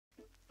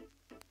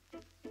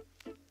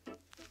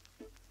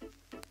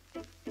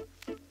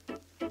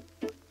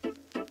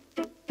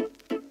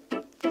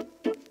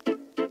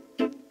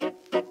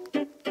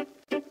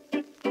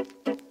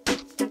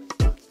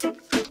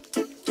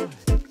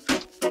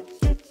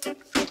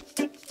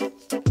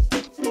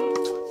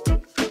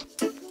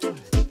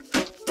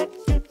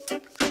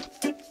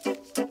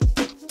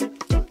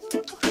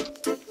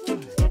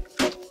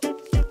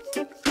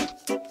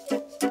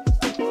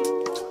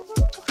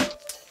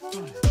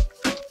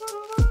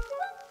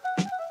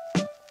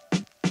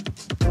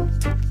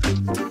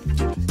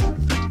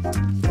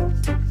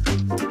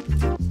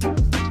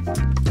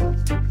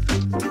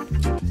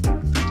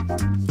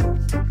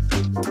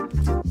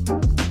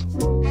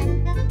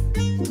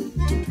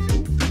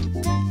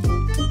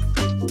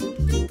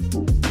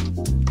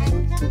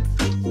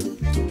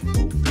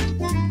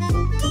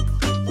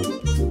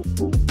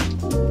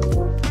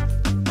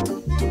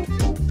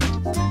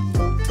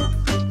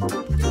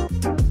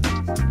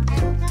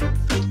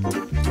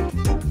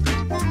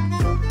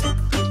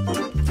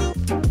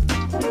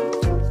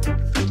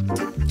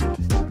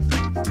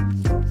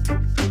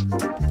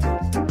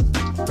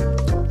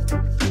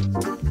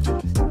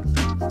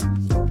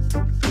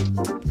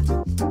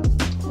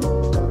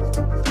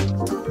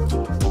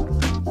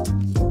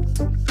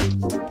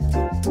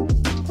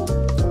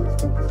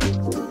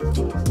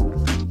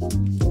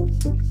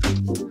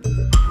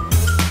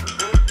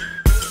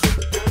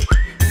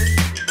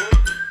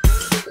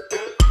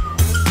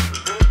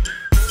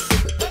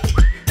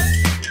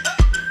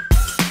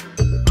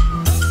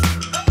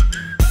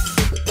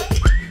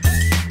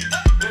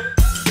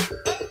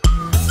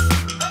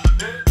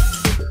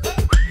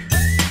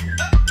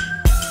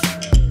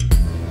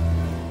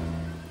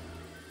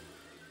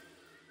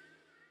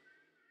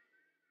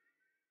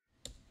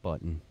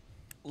button.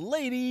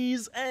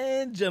 Ladies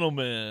and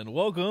gentlemen,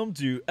 welcome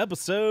to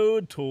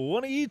episode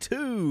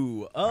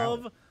 22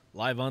 of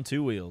Live on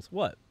Two Wheels.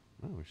 What?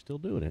 Oh, we're still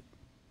doing it.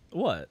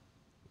 What?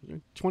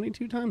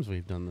 22 times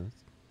we've done this.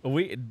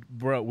 We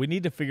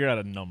need to figure out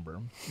a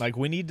number. Like,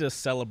 we need to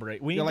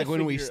celebrate. We need like to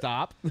when we figure-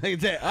 stop, they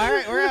say, all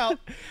right, we're out.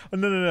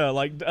 No.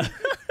 Like,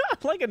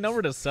 like a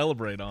number to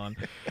celebrate on.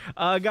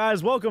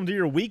 Guys, welcome to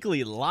your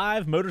weekly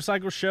live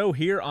motorcycle show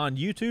here on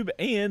YouTube,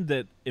 and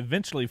that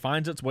eventually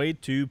finds its way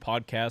to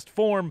podcast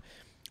form.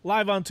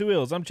 Live on Two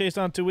Wheels. I'm Chase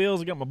on Two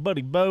Wheels. I got my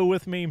buddy Bo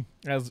with me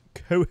as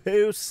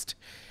co-host.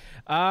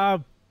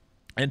 And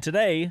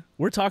today,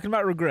 we're talking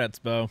about regrets,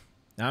 Bo.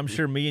 I'm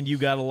sure me and you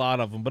got a lot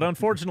of them, but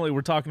unfortunately,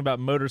 we're talking about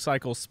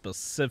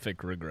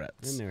motorcycle-specific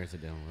regrets. It narrows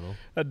it down a little.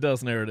 That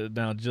does narrow it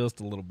down just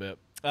a little bit.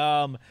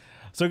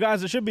 So,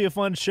 guys, it should be a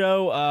fun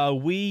show.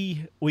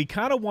 We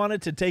kind of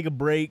wanted to take a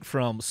break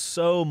from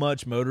so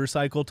much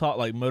motorcycle talk,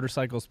 like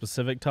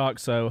motorcycle-specific talk,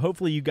 so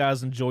hopefully you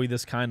guys enjoy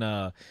this kind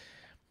of...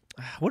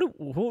 What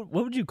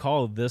would you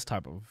call this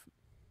type of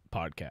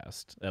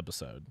podcast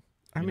episode?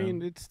 I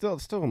mean, it's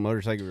still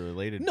motorcycle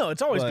related. No,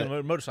 it's always going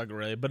to be motorcycle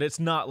related, but it's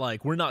not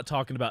like we're not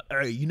talking about.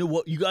 Hey, you know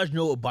what? You guys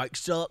know a bike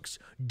sucks.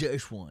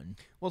 This one.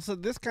 Well, so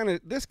this kind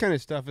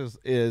of stuff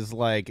is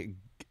like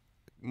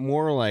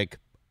more like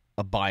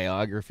a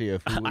biography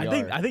of who we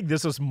are. I think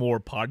this is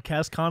more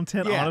podcast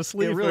content. Yeah,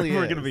 honestly, it really if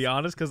we're is. going to be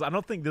honest, because I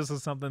don't think this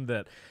is something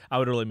that I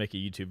would really make a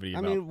YouTube video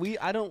I about.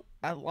 mean,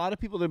 a lot of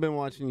people that have been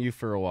watching you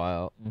for a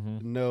while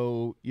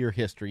know your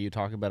history. You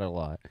talk about it a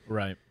lot.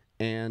 Right.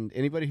 And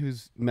anybody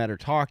who's met or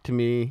talked to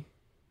me,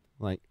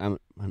 like, I'm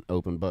an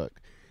open book,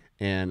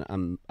 and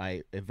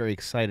I am very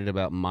excited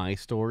about my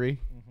story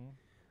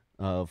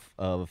of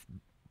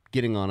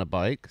getting on a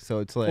bike. So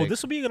it's like, Well,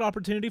 this will be a good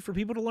opportunity for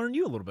people to learn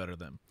you a little better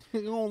then.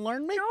 you gonna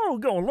learn me? Oh,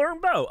 go and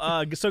learn,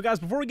 Bo. So, guys,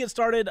 before we get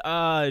started,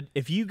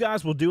 if you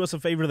guys will do us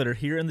a favor that are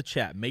here in the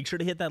chat, make sure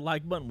to hit that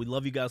like button. We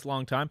love you guys a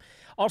long time.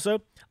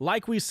 Also,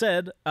 like we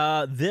said,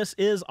 this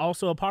is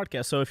also a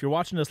podcast. So if you're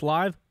watching this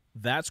live,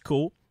 that's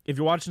cool. If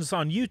you're watching this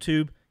on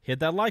YouTube, hit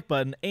that like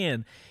button.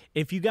 And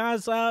if you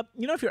guys,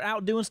 if you're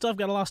out doing stuff,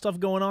 got a lot of stuff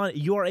going on,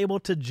 you are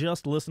able to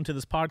just listen to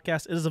this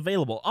podcast. It is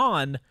available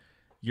on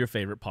your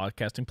favorite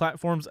podcasting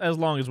platforms, as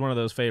long as one of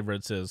those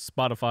favorites is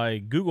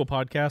Spotify, Google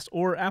Podcasts,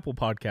 or Apple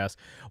Podcasts.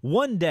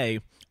 One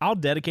day, I'll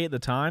dedicate the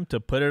time to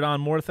put it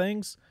on more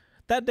things.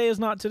 That day is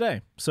not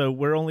today, so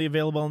we're only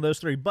available on those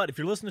three. But if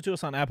you're listening to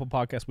us on Apple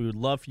Podcasts, we would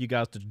love for you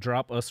guys to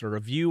drop us a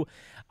review.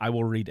 I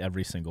will read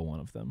every single one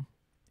of them,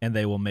 and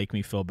they will make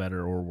me feel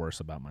better or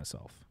worse about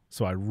myself.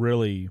 So I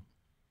really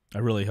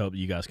hope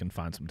you guys can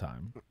find some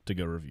time to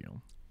go review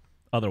them.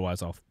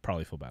 Otherwise, I'll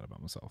probably feel bad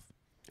about myself.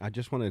 I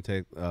just want to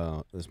take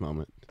this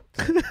moment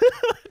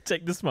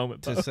Take this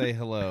moment to say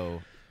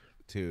hello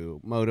to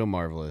Moto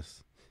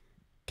Marvelous,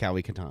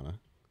 Cowie Katana,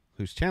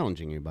 who's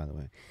challenging you, by the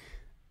way,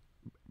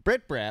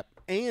 Brett Brapp,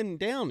 and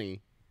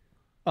Downey,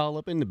 all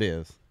up in the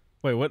biz.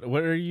 Wait, what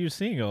are you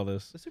seeing all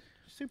this? The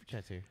super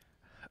chat's here.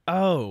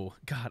 Oh,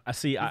 God. I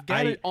see. You've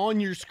got it on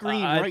your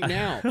screen right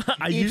now.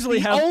 I it's usually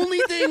the have... only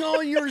thing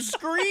on your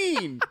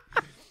screen.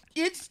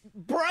 It's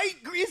bright.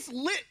 It's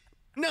lit.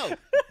 No.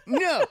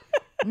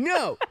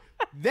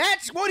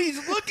 That's what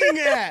he's looking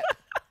at.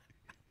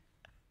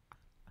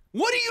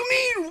 What do you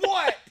mean,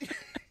 what?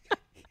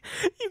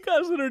 You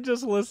guys that are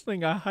just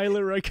listening, I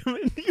highly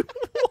recommend you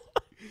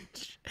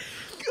watch.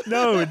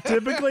 No,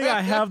 typically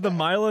I have the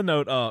Mila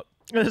note up.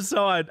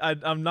 So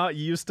I'm not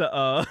used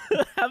to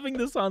having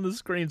this on the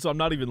screen, so I'm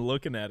not even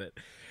looking at it.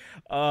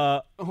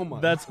 Oh my!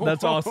 That's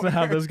awesome to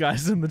have those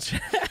guys in the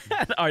chat.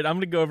 All right, I'm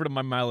gonna go over to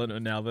my Milo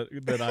note now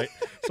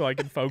so I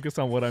can focus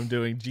on what I'm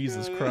doing.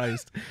 Jesus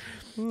Christ.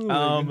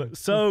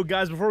 So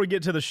guys, before we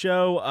get to the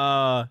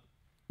show,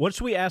 what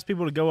should we ask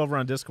people to go over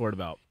on Discord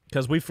about?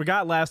 Because we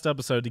forgot last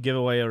episode to give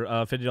away a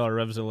 $50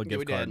 Revzilla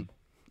gift card.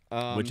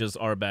 Which is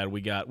our bad.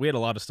 We had a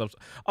lot of stuff.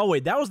 Oh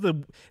wait, that was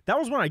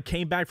when I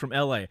came back from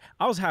LA.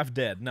 I was half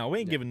dead. No, we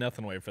ain't giving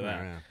nothing away for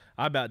that. Yeah.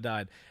 I about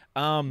died.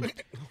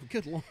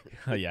 Good lord.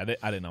 Oh, yeah,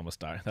 I didn't almost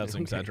die. That's an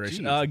Okay,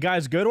 exaggeration. geez.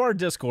 Guys, go to our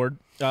Discord.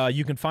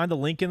 You can find the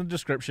link in the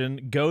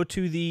description. Go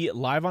to the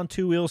Live on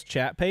Two Wheels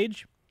chat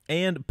page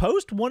and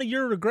post one of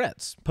your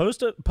regrets.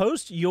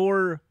 Post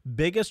your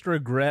biggest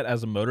regret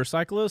as a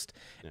motorcyclist,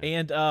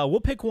 and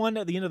we'll pick one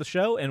at the end of the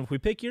show. And if we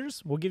pick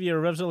yours, we'll give you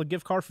a Revzilla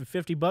gift card for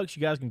 $50.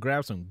 You guys can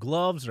grab some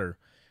gloves or,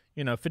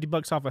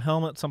 $50 off a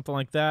helmet, something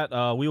like that.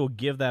 We will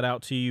give that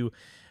out to you.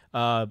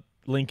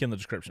 Link in the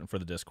description for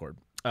the Discord.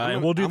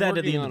 And we'll do that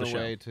at the end of the show.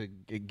 I'm working on a way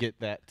to get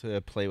that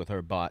to play with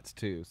our bots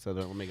too, so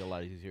that'll make it a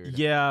lot easier.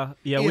 Yeah.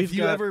 If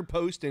you ever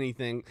post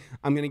anything,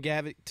 I'm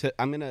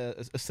gonna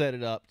set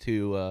it up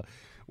to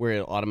where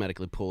it'll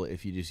automatically pull it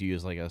if you just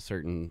use like a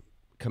certain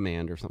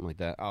command or something like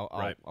that.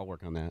 I'll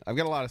work on that. I've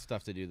got a lot of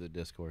stuff to do the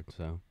Discord,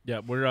 so yeah,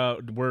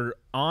 we're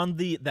on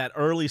that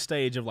early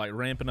stage of like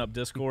ramping up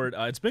Discord.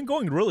 It's been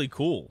going really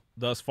cool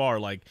thus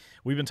far. Like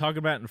we've been talking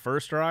about it in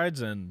first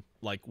rides, and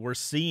like we're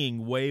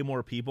seeing way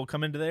more people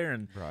come into there,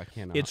 and bro, I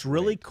cannot it's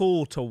really wait.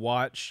 cool to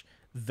watch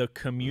the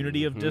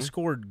community of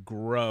Discord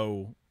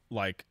grow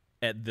like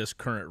at this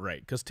current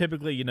rate, because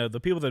typically, you know, the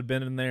people that have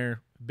been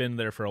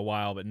there for a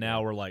while, but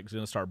now we're like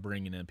going to start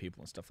bringing in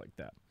people and stuff like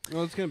that.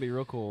 Well, it's going to be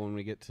real cool when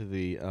we get to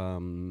the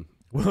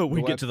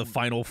get to the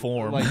final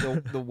form, like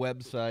the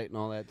website and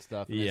all that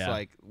stuff. And it's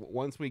like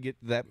once we get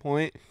to that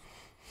point,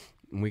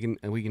 we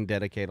can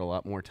dedicate a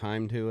lot more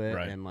time to it.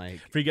 Right. And like,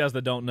 for you guys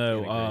that don't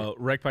know,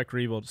 Rec Bike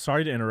Rebuild.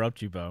 Sorry to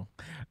interrupt you, Bo.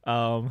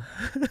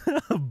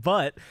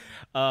 But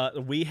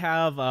we've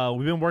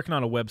been working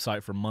on a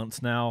website for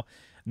months now.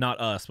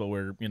 Not us, but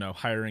we're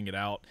hiring it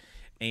out,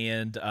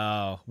 and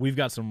we've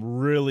got some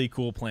really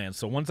cool plans.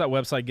 So once that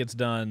website gets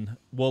done,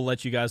 we'll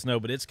let you guys know.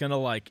 But it's gonna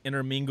like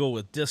intermingle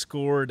with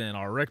Discord and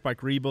our Rec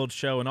Bike Rebuild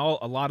show and a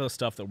lot of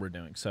stuff that we're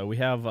doing. So we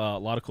have a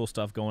lot of cool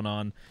stuff going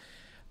on.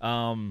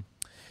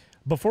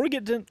 Before we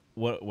get to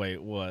what?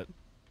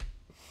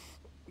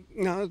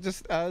 No,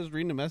 I was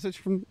reading a message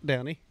from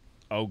Downey.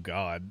 Oh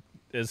God,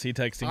 is he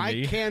texting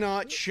me? I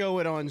cannot show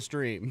it on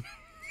stream.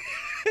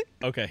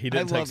 Okay, he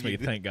didn't text me.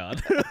 Thank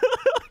God.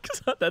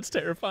 That's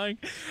terrifying.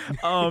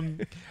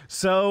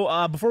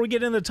 So before we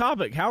get into the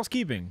topic,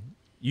 housekeeping.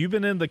 You've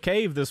been in the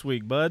cave this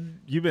week, bud.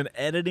 You've been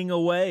editing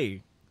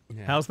away.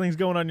 Yeah. How's things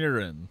going on your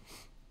end?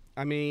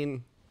 I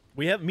mean,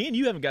 me and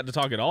you haven't got to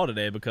talk at all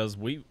today because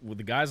the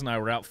guys and I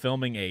were out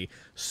filming a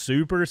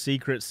super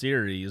secret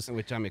series,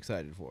 which I'm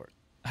excited for.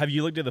 Have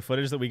you looked at the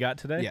footage that we got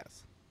today?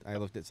 Yes, I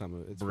looked at some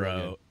of it. It's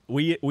bro.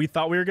 We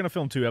thought we were going to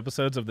film 2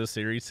 episodes of this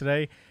series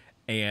today,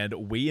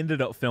 and we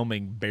ended up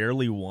filming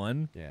barely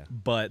 1. Yeah,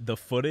 but the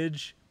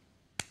footage.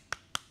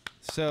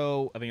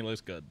 So I think it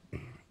looks good.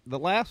 The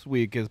last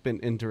week has been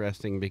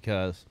interesting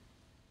because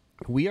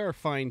we are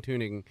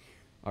fine-tuning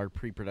our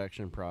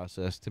pre-production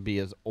process to be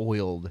as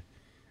oiled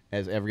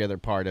as every other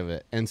part of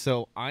it. And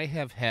so I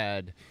have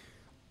had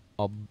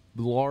a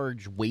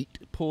large weight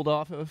pulled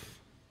off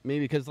of me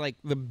because, like,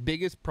 the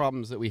biggest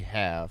problems that we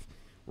have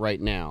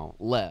right now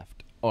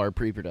left are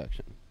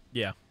pre-production.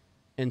 Yeah.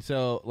 And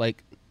so,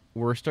 like,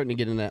 we're starting to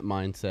get in that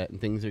mindset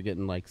and things are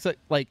getting, like, so,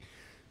 like,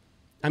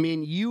 I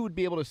mean, you would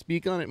be able to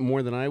speak on it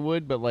more than I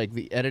would, but, like,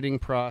 the editing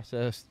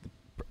process,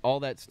 all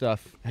that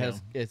stuff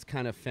it's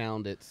kind of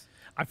found its...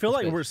 I feel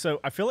like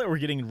we're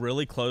getting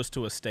really close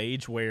to a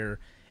stage where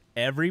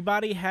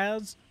everybody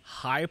has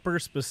hyper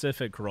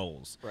specific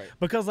roles, right?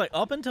 Because like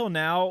up until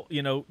now,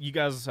 you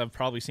guys have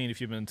probably seen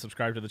if you've been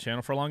subscribed to the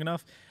channel for long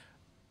enough,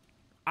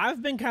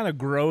 I've been kind of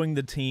growing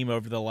the team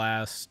over the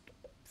last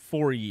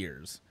 4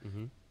 years.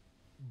 Mm-hmm.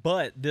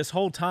 But this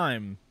whole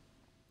time,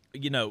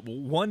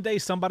 one day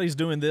somebody's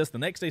doing this, the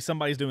next day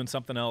somebody's doing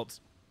something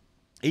else.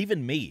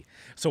 Even me.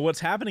 So what's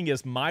happening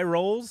is my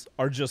roles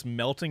are just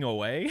melting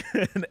away,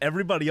 and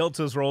everybody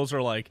else's roles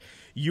are like,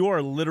 you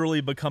are literally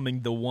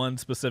becoming the one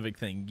specific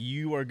thing.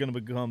 You are going to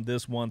become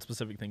this one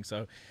specific thing.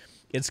 So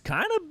it's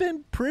kind of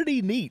been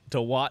pretty neat to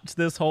watch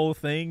this whole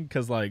thing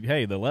because, like,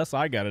 hey, the less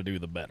I got to do,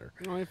 the better.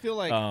 Well, I feel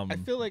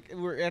like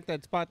we're at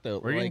that spot though.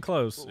 We're getting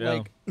close.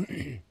 Yeah.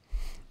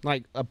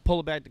 Like pull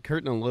it back the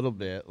curtain a little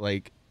bit.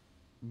 Like,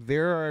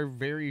 there are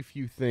very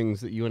few things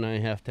that you and I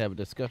have to have a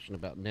discussion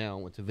about now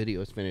once the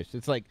video is finished.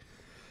 It's like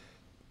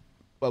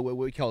what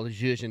we call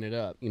zhuzhing it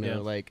up,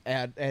 like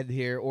add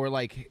here, or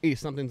like, hey,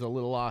 something's a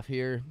little off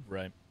here.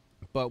 Right.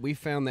 But we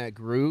found that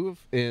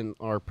groove in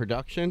our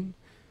production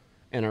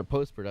and our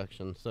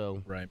post-production.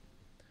 So right.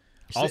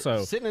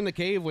 Also, sitting in the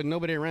cave with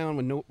nobody around,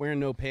 with wearing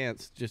no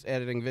pants, just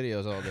editing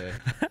videos all day.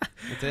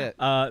 That's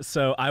it.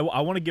 So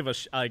I want to give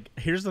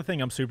here's the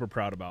thing I'm super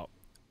proud about.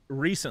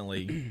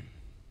 Recently,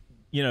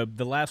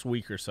 the last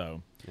week or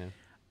so,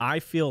 I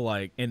feel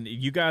like, and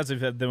you guys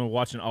have been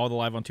watching all the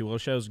Live on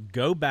Ontwowheels shows,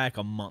 go back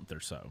a month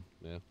or so,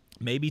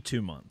 maybe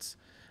 2 months.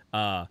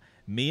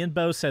 Me and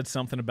Bo said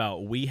something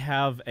about we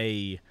have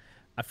I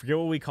forget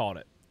what we called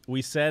it.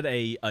 We said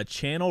a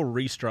channel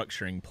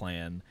restructuring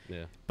plan,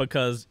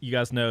 because you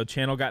guys know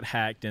channel got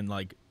hacked and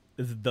like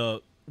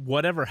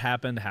whatever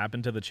happened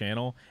to the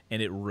channel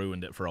and it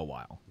ruined it for a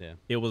while. Yeah,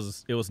 it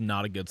was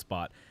not a good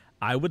spot.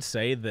 I would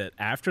say that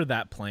after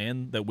that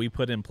plan that we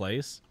put in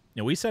place,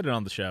 we said it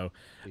on the show,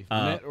 we've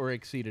met or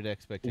exceeded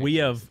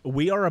expectations.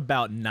 We are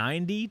about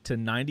 90 to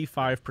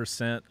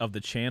 95% of the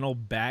channel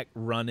back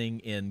running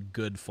in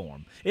good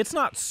form. It's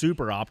not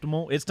super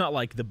optimal. It's not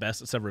like the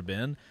best it's ever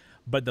been,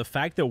 but the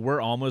fact that we're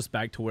almost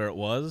back to where it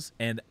was,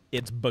 and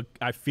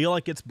I feel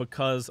like it's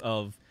because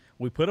of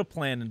we put a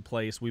plan in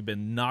place. We've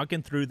been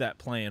knocking through that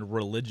plan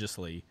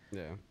religiously.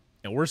 Yeah.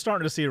 And we're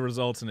starting to see the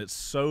results, and it's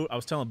so... I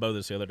was telling Bo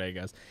this the other day,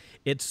 guys.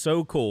 It's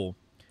so cool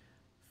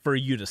for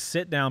you to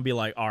sit down and be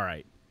like, all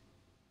right,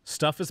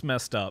 stuff is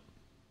messed up.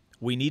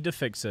 We need to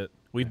fix it.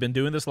 We've been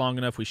doing this long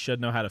enough. We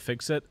should know how to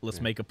fix it. Let's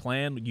make a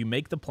plan. You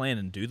make the plan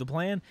and do the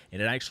plan,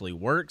 and it actually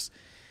works.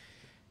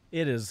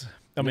 It is...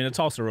 I mean, it's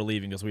also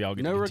relieving because we all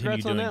get to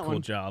continue doing cool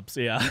jobs.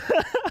 Yeah.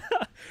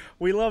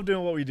 We love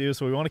doing what we do,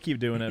 so we want to keep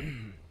doing it.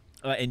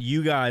 And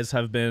you guys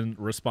have been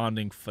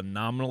responding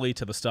phenomenally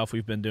to the stuff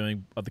we've been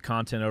doing, of the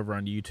content over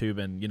on YouTube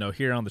and,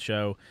 here on the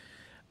show.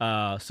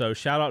 So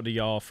shout out to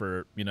y'all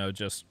for,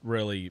 just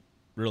really,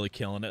 really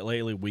killing it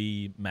lately.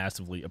 We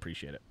massively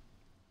appreciate it.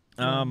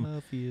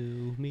 Love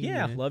you,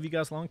 love you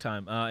guys a long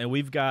time. And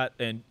we've got,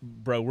 and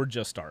bro, we're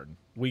just starting.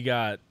 We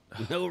got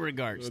no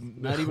regards,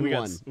 not even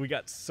one. We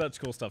got such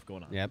cool stuff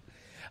going on. Yep.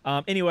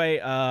 Anyway,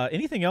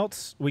 anything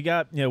else? We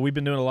got, we've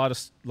been doing a lot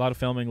of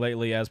filming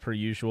lately, as per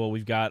usual.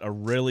 We've got a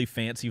really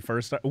fancy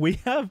first. We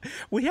have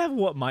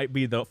what might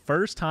be the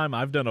first time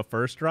I've done a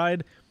first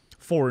ride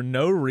for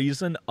no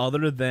reason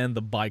other than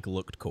the bike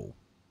looked cool.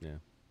 Yeah.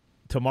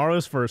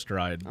 Tomorrow's first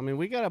ride. I mean,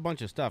 we got a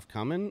bunch of stuff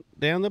coming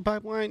down the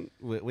pipeline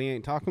we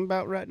ain't talking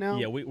about right now.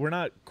 Yeah, we're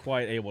not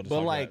quite able to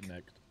talk about it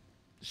next.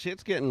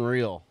 Shit's getting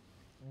real.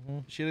 Mm-hmm.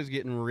 Shit is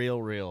getting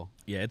real.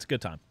 Yeah, it's a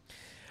good time.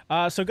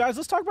 So, guys,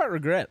 let's talk about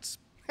regrets.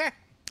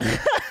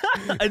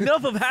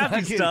 Enough of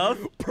happy stuff.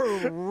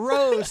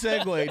 Pro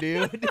segue,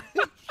 dude.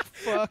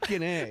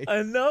 Fucking A.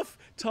 Enough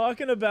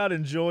talking about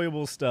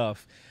enjoyable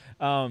stuff.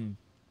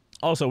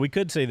 Also, we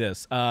could say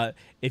this.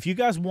 If you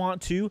guys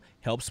want to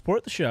help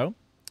support the show,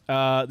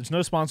 there's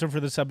no sponsor for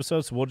this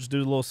episode, so we'll just do a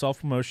little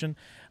self-promotion.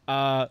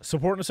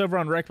 Supporting us over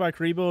on Wreck Bike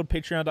Rebuild,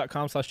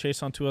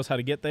 patreon.com/chaseontous, how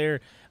to get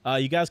there.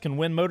 You guys can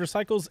win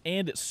motorcycles,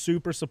 and it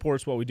super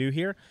supports what we do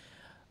here.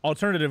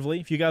 Alternatively,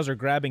 if you guys are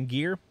grabbing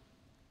gear,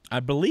 I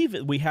believe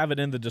we have it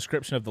in the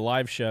description of the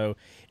live show.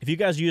 If you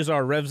guys use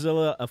our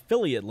Revzilla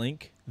affiliate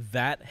link,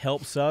 that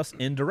helps us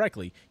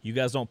indirectly. You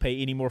guys don't pay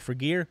any more for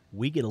gear.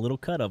 We get a little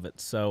cut of it.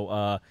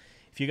 So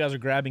if you guys are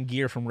grabbing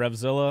gear from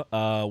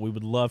Revzilla, we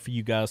would love for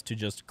you guys to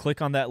just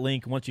click on that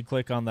link. Once you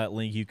click on that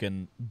link, you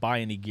can buy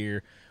any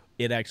gear.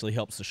 It actually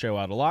helps the show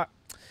out a lot.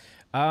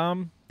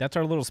 That's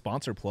our little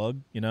sponsor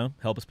plug,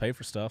 help us pay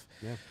for stuff.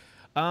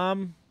 Yeah.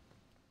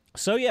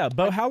 So yeah,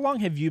 Bo, how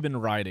long have you been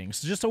riding?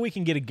 So just so we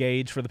can get a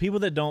gauge for the people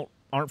that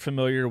aren't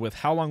familiar with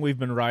how long we've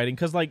been riding,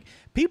 because like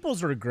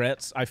people's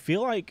regrets, I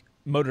feel like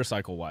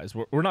motorcycle wise,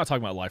 we're not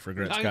talking about life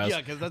regrets, guys.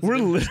 Yeah, because that's a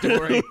different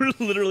story. We're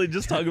literally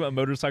just talking about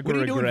motorcycle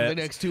regrets. What are you doing for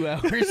the next 2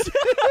 hours?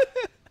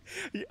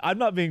 I'm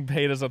not being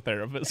paid as a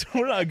therapist.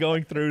 We're not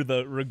going through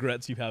the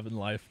regrets you have in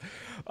life.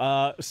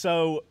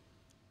 So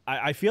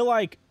I feel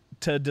like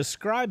to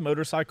describe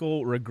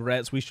motorcycle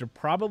regrets, we should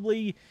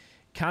probably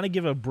kind of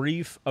give a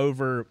brief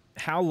over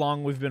how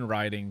long we've been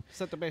riding.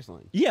 Set the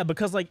baseline. Yeah,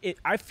 because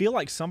I feel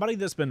like somebody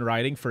that's been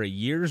riding for a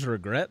year's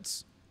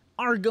regrets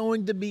are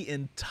going to be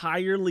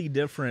entirely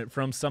different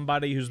from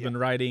somebody who's been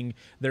riding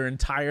their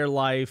entire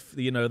life.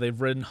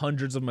 They've ridden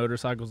hundreds of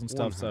motorcycles and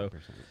stuff. 100%.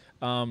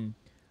 So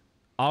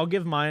I'll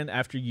give mine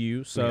after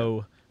you.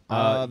 So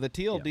the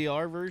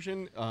TLDR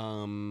version,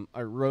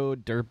 I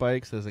rode dirt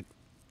bikes as a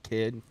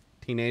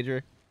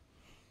teenager.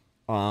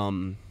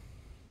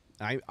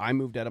 I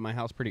moved out of my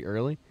house pretty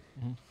early.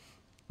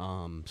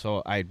 Mm-hmm.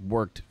 So I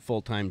worked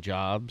full-time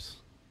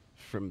jobs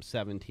from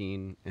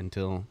 17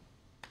 until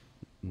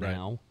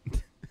now.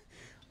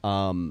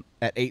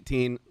 At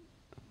 18,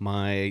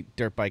 my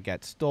dirt bike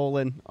got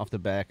stolen off the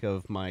back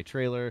of my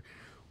trailer,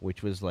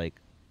 which was like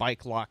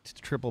bike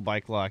locked, triple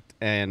bike locked.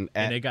 And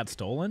it got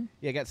stolen?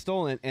 Yeah, it got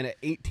stolen. And at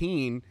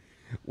 18,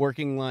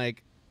 working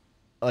like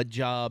a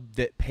job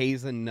that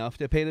pays enough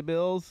to pay the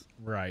bills,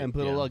 right, and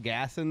put a little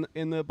gas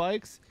in the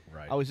bikes,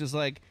 right. I was just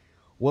like,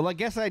 well, I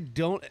guess I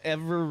don't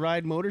ever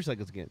ride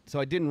motorcycles again. So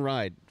I didn't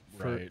ride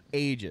for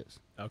ages.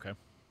 Okay.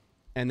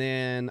 And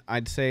then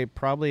I'd say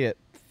probably at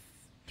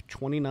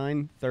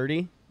 29,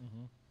 30,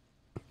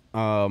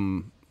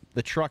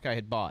 the truck I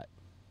had bought,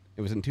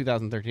 it was in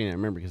 2013, I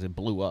remember, because it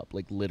blew up,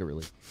 like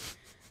literally.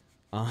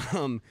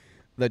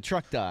 The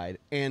truck died,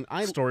 and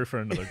story for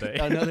another day.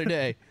 Another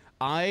day.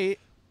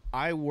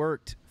 I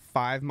worked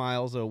 5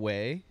 miles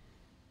away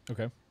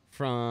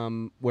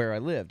from where I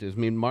lived. It was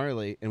me and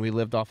Marley, and we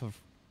lived off of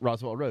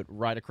Roswell Road,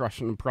 right across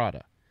from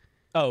Prada.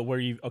 Oh, where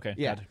you... Okay.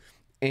 Yeah. Gotcha.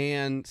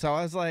 And so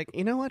I was like,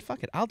 you know what?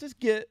 Fuck it. I'll just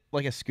get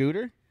like a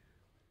scooter.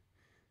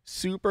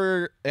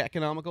 Super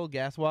economical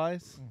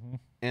gas-wise. Mm-hmm.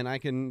 And I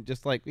can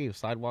just like,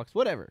 sidewalks,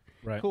 whatever.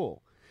 Right.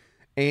 Cool.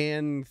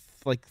 And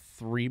like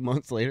 3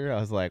 months later, I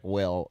was like,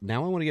 well,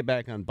 now I want to get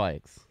back on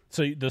bikes.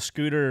 So the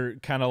scooter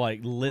kind of like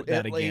lit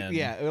that again.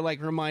 Yeah, it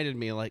like reminded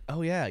me like,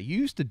 oh yeah, you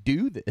used to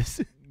do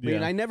this. I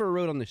mean, I never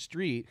rode on the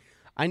street.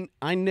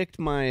 I nicked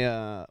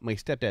my my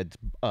stepdad's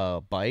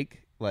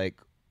bike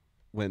like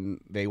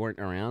when they weren't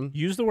around.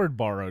 Use the word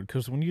borrowed,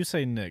 because when you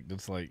say nicked,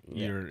 it's like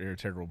you're a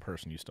terrible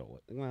person. You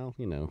stole it. Well,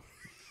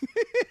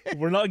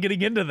 We're not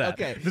getting into that.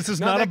 Okay. This is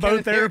not a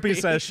boat therapy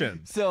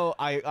session. So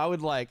I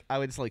would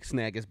just like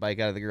snag his bike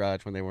out of the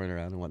garage when they weren't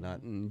around and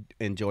whatnot, and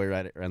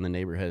joyride it around the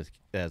neighborhood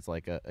as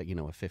like a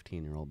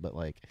 15-year-old. But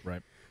like,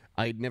 right.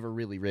 I'd never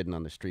really ridden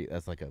on the street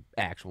as like a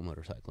actual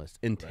motorcyclist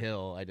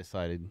until I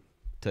decided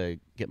to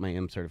get my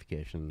M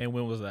certification. And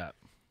when was that?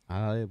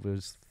 I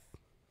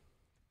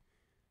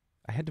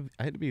had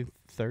to be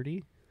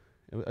 30.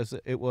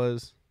 It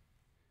was.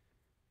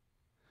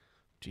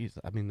 Jeez,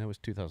 I mean, that was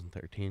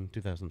 2013,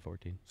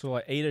 2014. So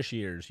like 8-ish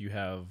years you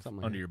have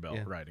something under your belt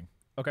riding.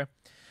 Okay.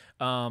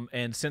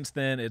 And since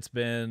then it's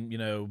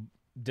been,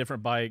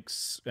 different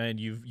bikes, and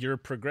you're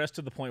progressed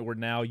to the point where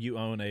now you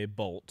own a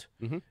Bolt,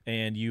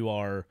 and you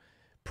are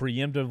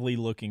preemptively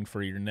looking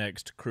for your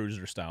next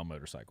cruiser style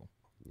motorcycle.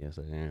 Yes,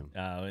 I am.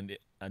 And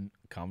a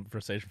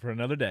conversation for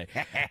another day.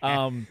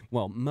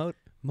 Well,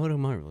 Moto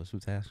Marvelous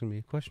was asking me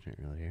a question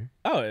earlier.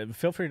 Oh,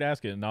 feel free to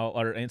ask it, and I'll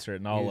answer it,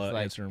 and I'll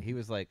answer. He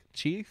was like,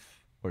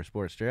 Chief or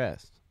sports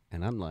dress?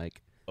 And I'm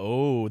like,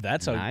 oh,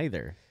 that's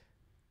neither.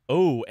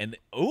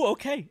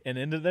 Okay, and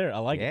ended there. I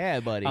like it. Yeah,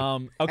 buddy.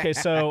 Okay,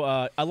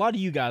 so a lot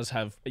of you guys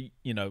have,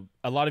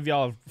 a lot of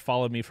y'all have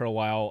followed me for a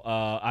while.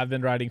 I've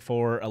been riding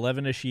for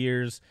 11-ish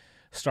years.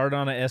 Started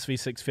on a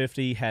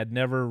SV650, had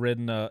never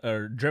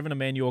driven a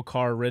manual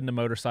car, ridden a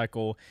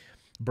motorcycle.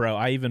 Bro,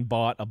 I even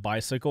bought a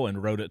bicycle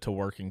and rode it to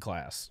working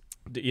class.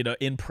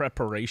 In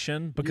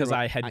preparation because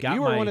I had got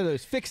You were one of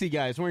those fixie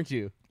guys, weren't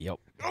you? Yep.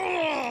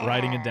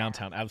 Riding in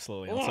downtown,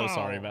 absolutely. I'm so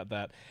sorry about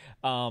that.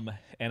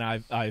 And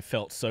I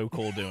felt so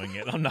cool doing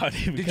it. I'm not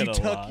even gonna lie. Did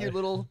you tuck your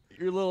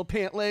little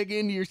pant leg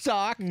into your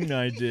sock?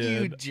 I did.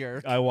 You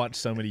jerk. I watched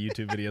so many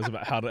YouTube videos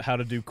about how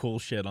to do cool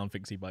shit on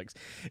fixie bikes.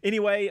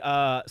 Anyway,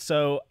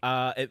 so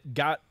it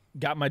got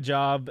my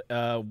job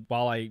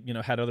while I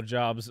had other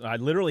jobs. I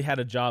literally had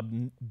a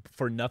job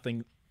for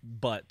nothing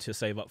but to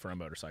save up for a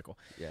motorcycle.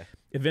 Yeah.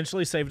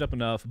 Eventually saved up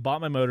enough, bought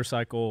my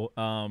motorcycle,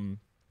 got an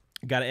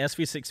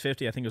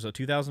SV650, I think it was a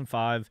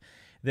 2005.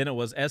 Then it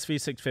was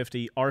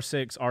SV650,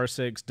 R6,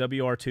 R6,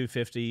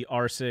 WR250,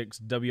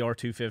 R6,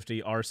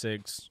 WR250,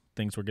 R6.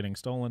 Things were getting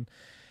stolen.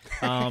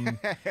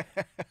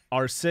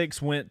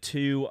 R6 went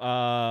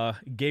to,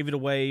 gave it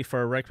away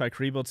for a wreck bike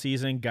rebuild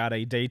season, got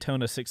a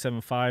Daytona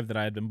 675 that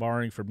I had been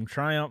borrowing from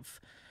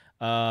Triumph.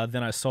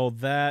 Then I sold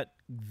that,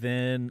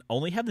 then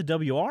only had the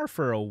WR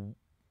for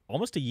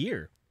almost a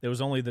year. It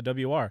was only the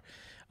WR.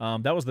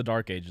 That was the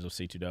dark ages of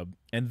C2W.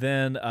 And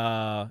then,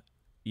 and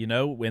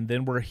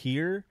then we're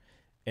here,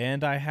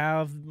 and I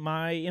have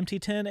my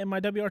MT10 and my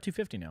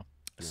WR250 now.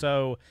 Yeah.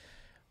 So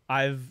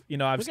I've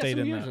stayed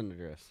in years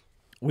under us.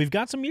 We've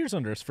got some years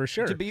under us for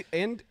sure.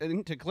 And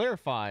to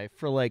clarify,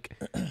 for like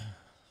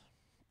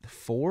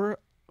four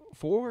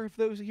of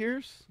those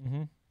years,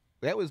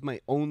 that was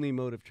my only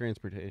mode of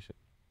transportation.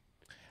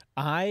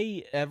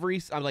 I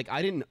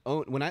didn't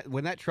own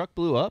when that truck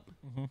blew up.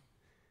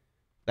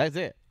 That's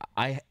it.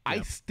 I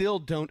still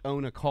don't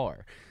own a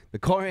car. The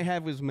car I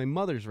have is my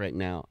mother's right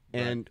now,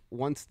 and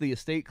once the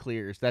estate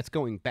clears, that's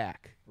going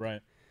back.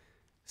 Right.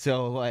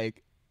 So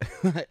like,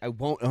 I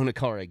won't own a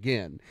car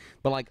again.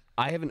 But like,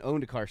 I haven't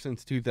owned a car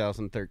since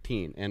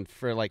 2013, and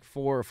for like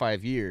 4 or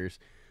 5 years,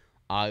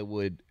 I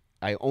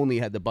only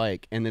had the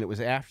bike, and then it was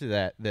after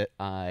that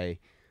I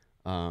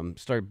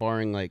started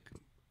borrowing like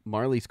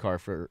Marley's car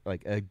for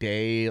like a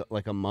day,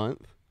 like a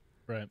month.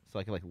 Right. So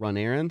I could like run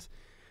errands,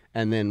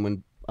 and then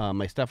when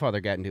my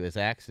stepfather got into his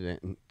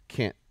accident and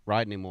can't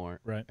ride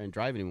anymore and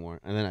drive anymore,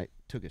 and then I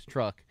took his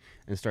truck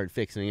and started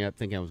fixing it up,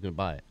 thinking I was going to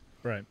buy it.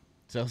 Right.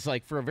 So it's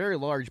like for a very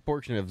large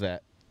portion of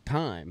that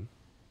time,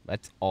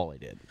 that's all I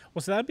did.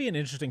 Well, so that'd be an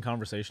interesting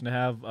conversation to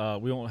have.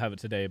 We won't have it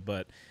today,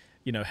 but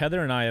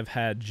Heather and I have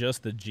had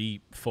just the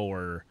Jeep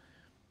for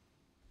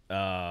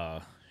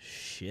like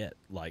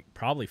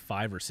probably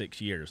 5 or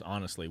 6 years.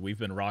 Honestly, we've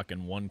been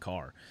rocking one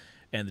car,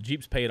 and the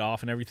Jeep's paid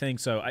off and everything.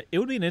 So it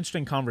would be an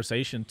interesting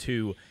conversation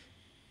to.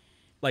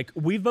 Like,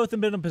 we've both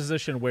been in a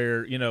position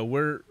where,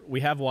 we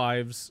have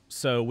wives,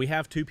 so we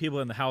have 2 people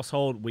in the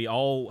household. We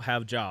all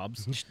have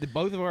jobs.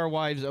 Both of our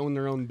wives own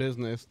their own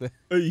business.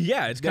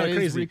 Yeah, it's kind of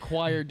crazy. Is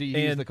required to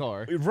use the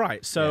car.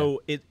 Right.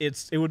 So it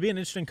would be an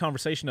interesting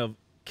conversation of,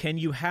 can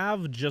you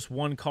have just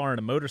one car and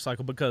a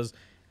motorcycle? Because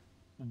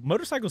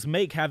motorcycles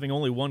make having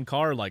only one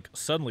car, like,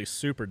 suddenly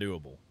super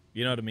doable.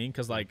 You know what I mean?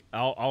 Because, like,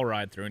 I'll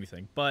ride through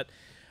anything. But,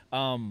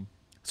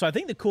 so I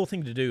think the cool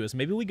thing to do is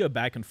maybe we go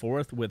back and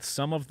forth with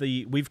some of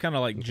we've kind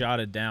of like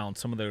jotted down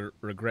some of the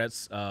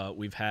regrets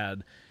we've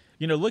had,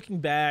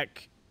 looking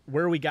back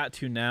where we got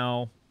to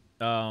now,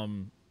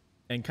 and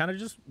kind of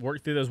just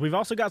work through those. We've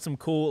also got some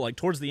cool, like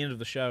towards the end of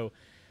the show,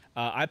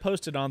 I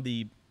posted on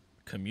the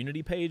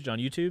community page on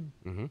YouTube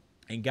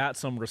and got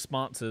some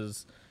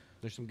responses.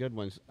 There's some good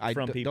ones.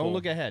 From people. Don't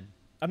look ahead.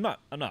 I'm not.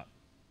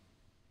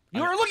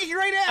 You are looking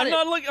right at it. I'm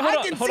not looking. I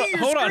can see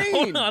your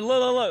screen. Hold on.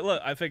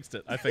 Look. I fixed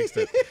it.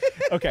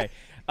 Okay.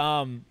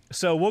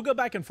 So we'll go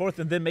back and forth,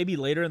 and then maybe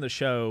later in the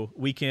show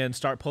we can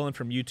start pulling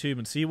from YouTube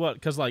and see what,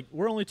 because like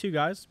we're only 2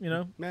 guys,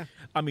 Yeah.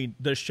 I mean,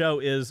 the show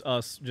is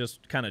us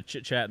just kind of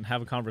chit chat and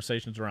having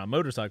conversations around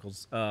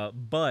motorcycles.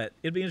 But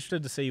it'd be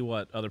interesting to see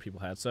what other people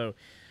had. So,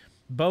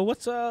 Bo,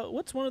 what's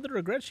one of the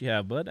regrets you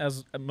have, bud?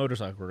 As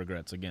motorcycle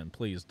regrets, again,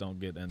 please don't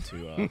get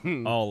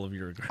into all of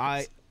your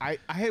regrets. I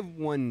have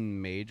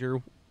one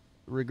major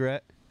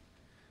regret.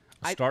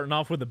 Starting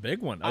off with a big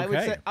one.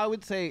 Okay. I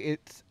would say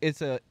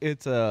it's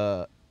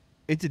a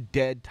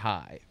dead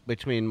tie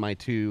between my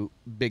 2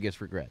 biggest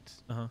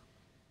regrets.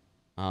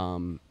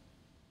 I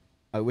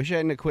wish I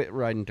hadn't quit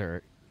riding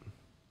dirt.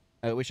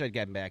 I wish I'd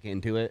gotten back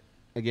into it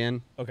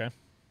again. Okay.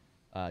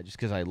 Just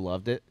because I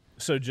loved it.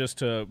 So just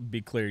to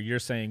be clear, you're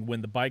saying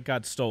when the bike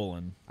got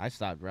stolen, I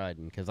stopped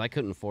riding because I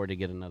couldn't afford to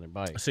get another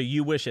bike. So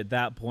you wish at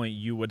that point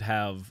you would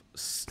have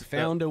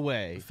found a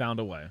way.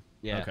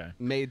 Yeah. Okay.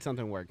 Made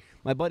something work.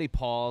 My buddy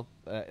Paul,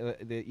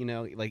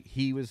 like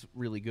he was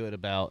really good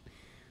about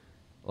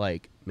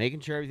like making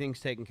sure everything's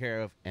taken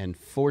care of and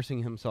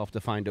forcing himself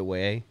to find a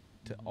way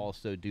to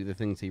also do the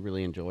things he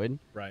really enjoyed.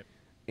 Right.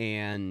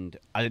 And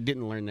I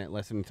didn't learn that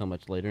lesson until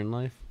much later in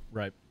life.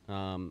 Right.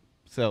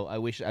 So I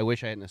wish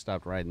I hadn't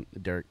stopped riding the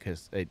dirt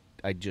because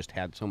I just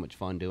had so much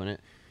fun doing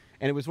it.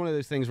 And it was one of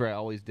those things where I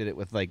always did it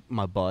with like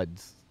my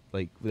buds.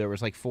 Like there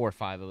was like 4 or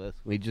 5 of us.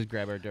 We'd just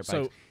grab our dirt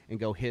bikes and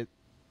go hit,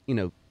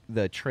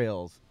 the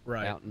trails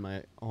out in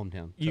my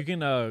hometown. You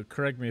can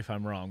correct me if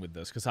I'm wrong with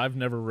this, because I've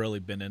never really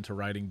been into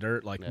riding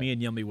dirt. Like me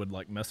and Yummy would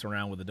like mess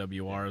around with the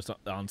WRs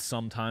on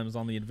sometimes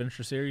on the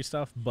Adventure Series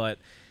stuff, but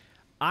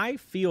I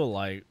feel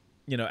like,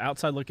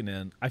 outside looking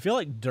in, I feel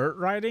like dirt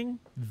riding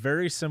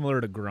very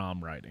similar to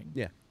Grom riding.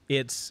 Yeah,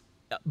 it's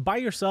by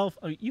yourself.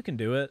 You can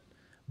do it,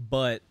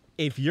 but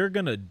if you're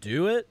gonna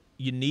do it,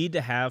 you need to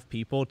have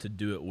people to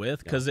do it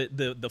with, because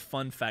the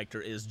fun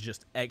factor is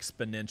just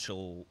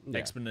exponentially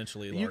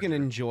larger. You can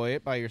enjoy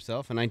it by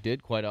yourself, and I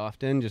did quite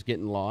often, just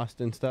getting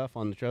lost and stuff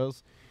on the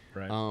trails.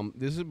 Right.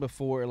 This is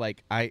before,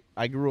 like, I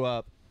grew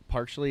up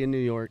partially in New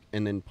York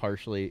and then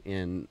partially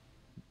in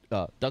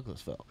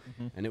Douglasville.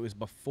 And it was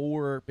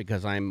before,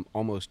 because I'm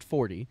almost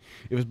 40,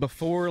 it was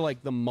before,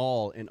 like, the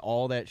mall and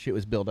all that shit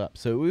was built up.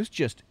 So it was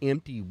just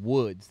empty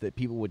woods that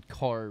people would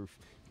carve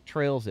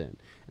trails in,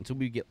 and so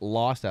we get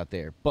lost out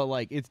there. But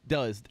like, it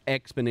does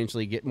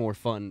exponentially get more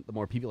fun the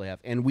more people I have.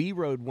 And we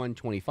rode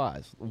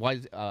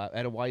 125s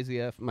at a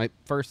YZF. My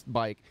first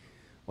bike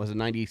was a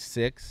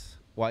 96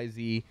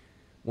 YZ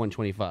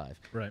 125.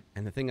 Right.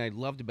 And the thing I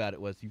loved about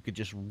it was you could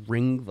just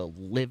wring the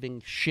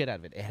living shit out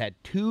of it. It had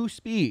 2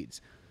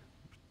 speeds,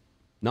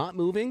 not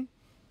moving,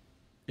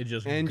 it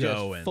just and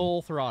going. just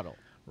full throttle.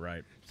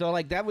 Right. So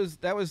like that was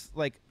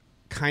like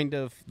kind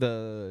of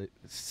the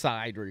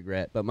side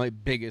regret, but my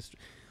biggest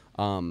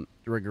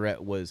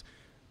regret was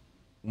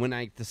when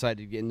I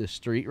decided to get into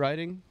street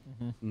riding,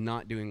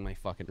 not doing my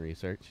fucking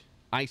research.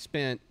 I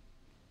spent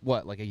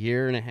like a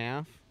year and a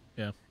half,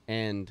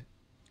 and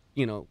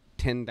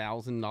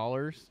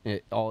 $10,000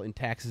 all in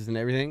taxes and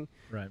everything,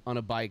 on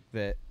a bike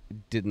that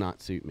did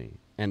not suit me,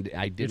 and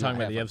I did. You're talking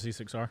not about the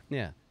FZ6R?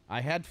 Yeah,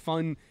 I had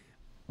fun.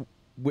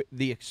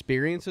 The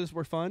experiences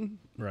were fun,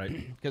 right?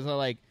 Because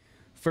I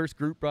first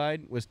group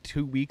ride was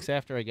 2 weeks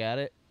after I got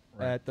it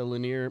at the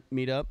Lanier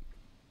meetup.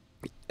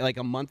 Like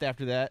a month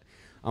after that,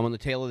 I'm on the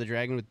Tail of the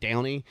Dragon with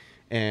Downey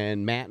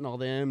and Matt and all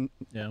them.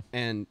 Yeah.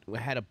 And we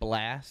had a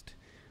blast.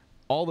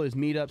 All those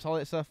meetups, all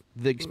that stuff,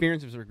 the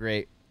experiences were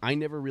great. I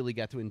never really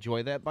got to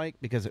enjoy that bike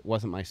because it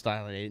wasn't my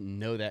style, and I didn't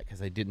know that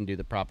because I didn't do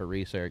the proper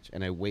research,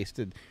 and I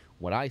wasted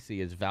what I see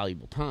as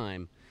valuable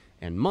time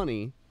and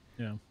money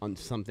on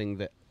something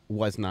that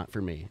was not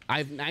for me.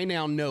 I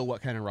now know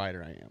what kind of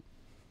rider I am.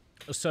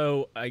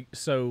 So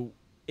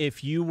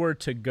if you were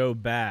to go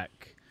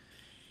back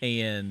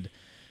and,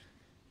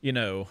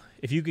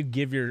 if you could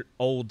give your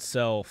old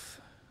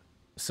self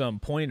some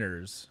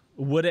pointers,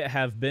 would it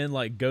have been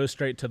like go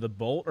straight to the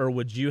bolt, or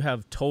would you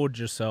have told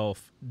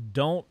yourself,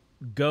 don't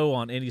go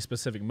on any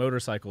specific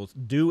motorcycles,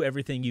 do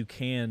everything you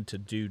can to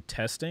do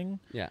testing?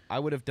 Yeah, I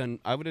would have done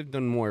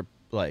more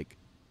like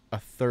a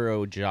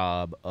thorough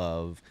job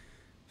of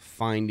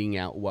finding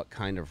out what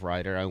kind of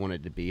rider I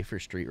wanted to be for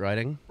street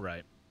riding.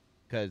 Right.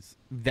 Because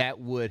that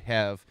would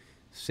have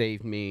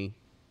saved me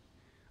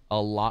a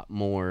lot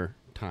more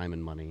time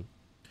and money.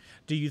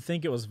 Do you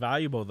think it was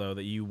valuable, though,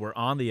 that you were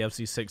on the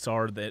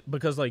FC6R?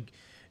 Because,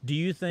 do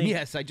you think...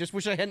 Yes, I just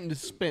wish I hadn't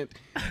spent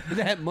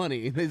that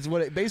money. Is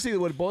basically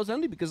what it boils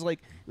down to, because, it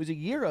was a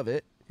year of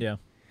it. Yeah.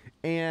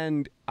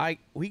 And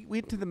we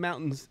went to the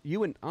mountains,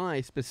 you and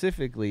I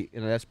specifically,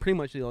 and that's pretty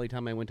much the only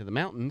time I went to the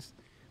mountains,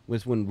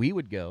 was when we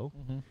would go.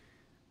 Mm-hmm.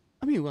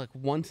 I mean,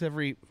 once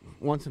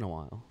in a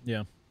while.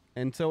 Yeah.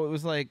 And so it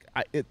was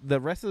the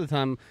rest of the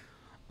time,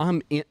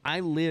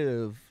 I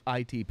live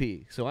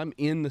ITP, so I'm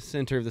in the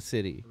center of the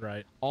city.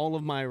 Right. All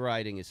of my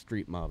riding is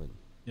street mobbing.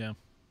 Yeah.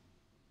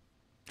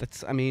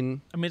 I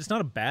mean, it's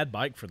not a bad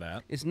bike for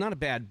that. It's not a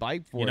bad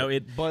bike for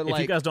it. But if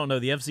you guys don't know,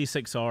 the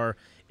FZ6R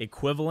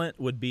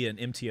equivalent would be an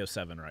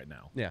MT-07 right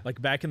now. Yeah.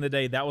 back in the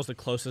day, that was the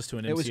closest to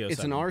an MT-07.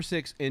 It's an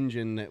R6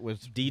 engine that was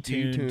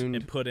detuned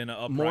and put in an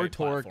upright more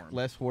torque, platform.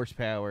 less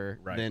horsepower.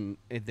 Right. Than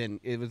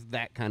it was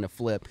that kind of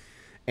flip.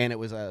 And it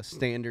was a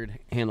standard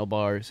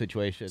handlebar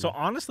situation. So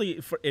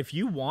honestly, if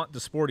you want the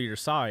sportier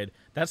side,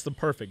 that's the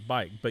perfect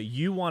bike. But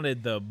you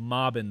wanted the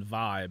mobbing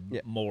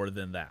vibe more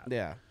than that.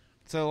 Yeah.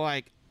 So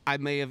I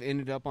may have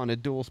ended up on a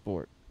dual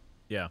sport.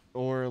 Yeah.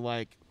 Or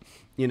a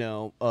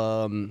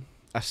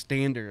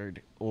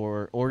standard,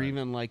 or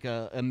even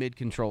a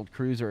mid-controlled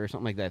cruiser or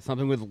something like that.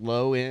 Something with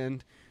low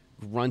end,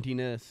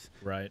 gruntiness.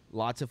 Right.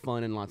 Lots of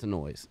fun and lots of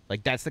noise.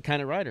 That's the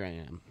kind of rider I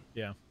am.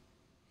 Yeah.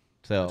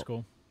 So that's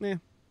cool. Yeah.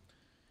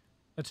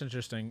 That's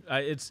interesting.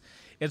 It's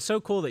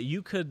so cool that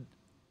you could.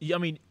 I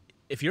mean,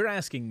 if you're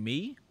asking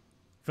me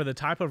for the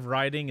type of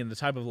riding and the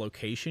type of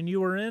location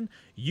you were in,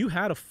 you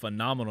had a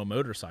phenomenal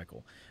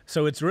motorcycle.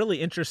 So it's really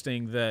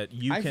interesting that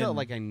I felt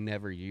like I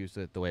never used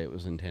it the way it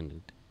was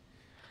intended.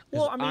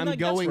 Well, I'm going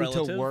that's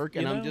relative, to work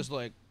and I'm just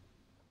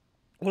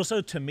Well,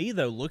 so to me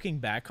though, looking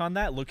back on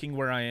that, looking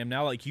where I am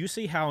now, like you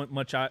see how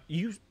much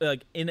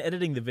like in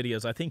editing the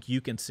videos, I think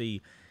you can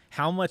see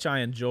how much I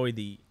enjoy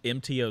the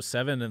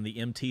MT-07 and the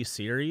MT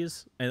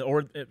series, and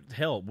or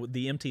hell,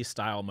 the MT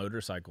style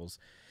motorcycles.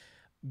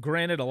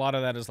 Granted, a lot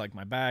of that is like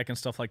my back and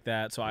stuff like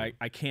that, so I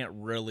can't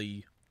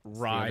really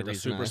ride a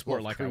super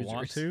sport like cruisers. I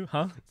want to,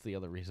 huh? That's the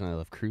other reason I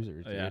love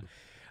cruisers. Dude.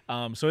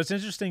 Yeah. So it's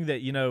interesting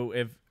that, you know,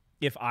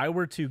 if I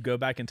were to go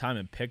back in time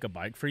and pick a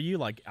bike for you,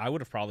 like I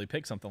would have probably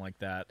picked something like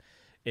that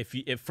if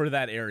for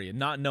that area,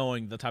 not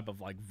knowing the type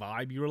of like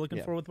vibe you were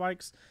looking for with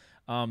bikes.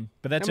 But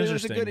that's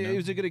interesting. It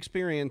was a good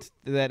experience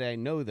that I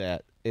know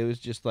that. It was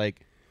just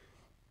like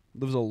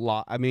there was a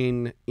lot. I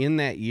mean, in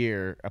that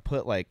year, I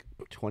put like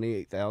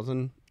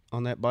 28,000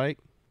 on that bike.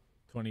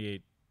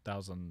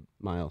 28,000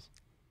 miles.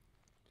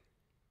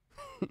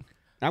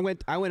 I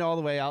went all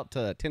the way out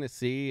to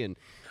Tennessee and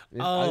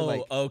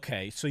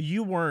okay. So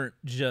you weren't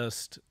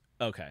just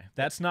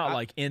that's not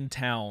like in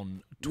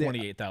town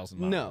 28,000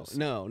 miles.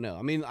 No.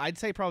 I mean, I'd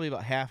say probably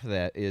about half of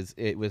that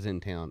it was in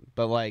town.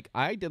 But like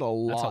I did a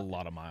lot. That's a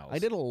lot of miles. I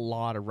did a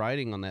lot of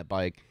riding on that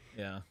bike.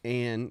 Yeah.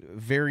 And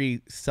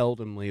very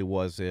seldomly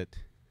was it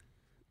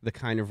the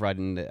kind of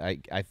riding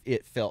that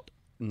it felt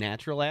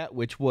natural at,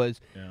 which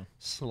was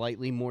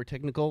slightly more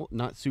technical,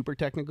 not super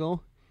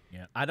technical.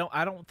 Yeah. I don't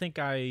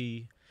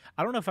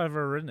know if I've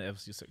ever ridden an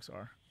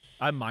FZ6R.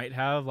 I might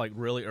have, like,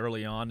 really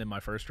early on in my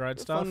first ride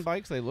stuff. Fun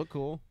bikes, they look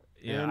cool.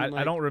 Yeah,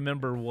 I don't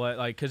remember what,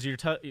 like, because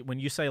when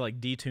you say, like,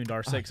 detuned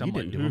R6, I'm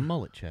like, do a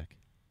mullet check.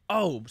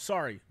 Oh,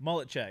 sorry,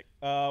 mullet check.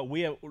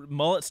 We have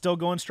mullet's still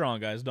going strong,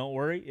 guys. Don't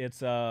worry, it's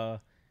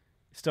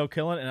still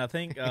killing it. And I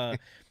think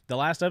the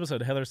last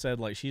episode, Heather said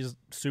like she's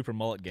super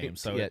mullet game.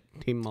 So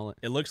team mullet.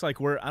 It looks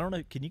like I don't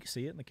know. Can you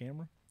see it in the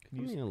camera?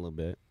 Can you a little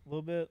bit. A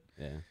little bit.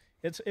 Yeah.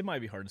 It might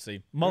be hard to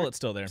see. Mullet's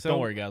still there. Don't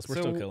worry, guys. We're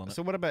still killing it.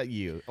 So what about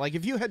you? Like,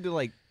 if you had to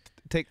like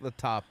take the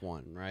top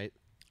one, right?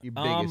 Your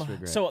biggest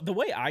regret. So the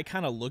way I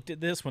kind of looked at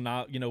this when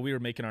we were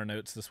making our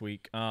notes this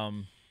week.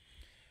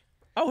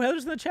 Oh,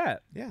 Heather's in the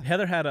chat. Yeah.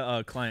 Heather had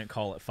a client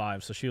call at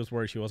 5, so she was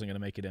worried she wasn't going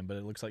to make it in, but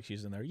it looks like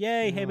she's in there.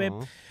 Yay, hey, babe.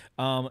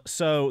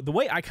 So the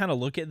way I kind of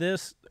look at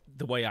this,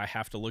 the way I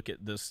have to look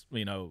at this,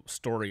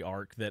 story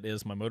arc that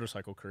is my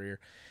motorcycle career,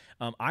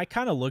 I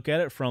kind of look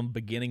at it from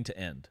beginning to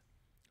end.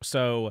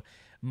 So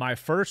my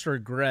first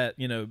regret,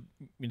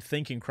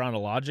 thinking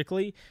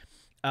chronologically,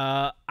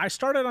 I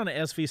started on an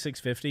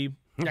SV650.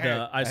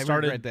 I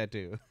regret that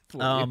too.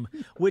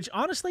 Which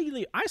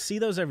honestly, I see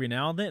those every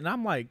now and then, and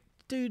I'm like,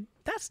 dude,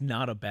 that's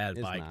not a bad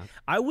bike. Not.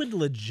 I would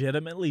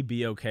legitimately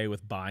be okay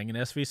with buying an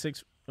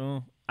SV6.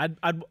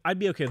 I'd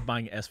be okay with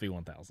buying an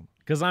SV1000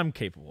 because I'm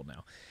capable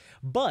now.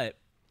 But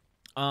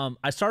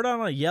I started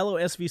on a yellow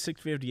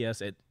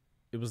SV650S.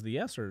 It was the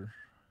S or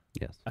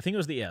yes, I think it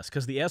was the S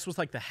because the S was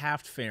like the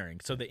haft fairing,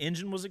 so the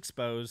engine was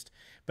exposed,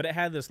 but it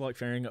had this like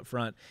fairing up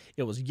front.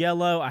 It was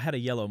yellow. I had a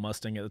yellow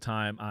Mustang at the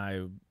time.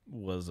 I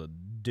was a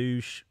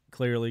douche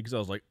clearly because I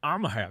was like,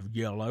 I'm gonna have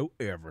yellow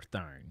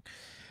everything.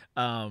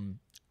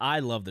 I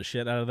love the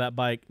shit out of that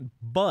bike,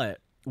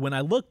 but when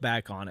I look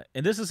back on it,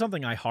 and this is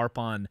something I harp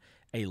on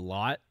a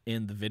lot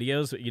in the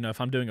videos,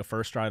 if I'm doing a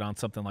first ride on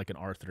something like an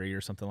R3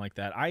 or something like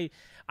that, I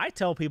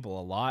tell people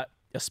a lot,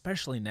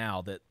 especially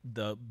now, that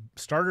the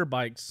starter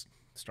bikes,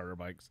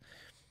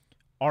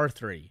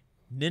 R3,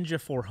 Ninja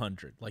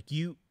 400,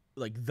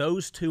 like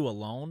those two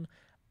alone,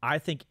 I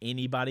think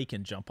anybody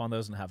can jump on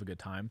those and have a good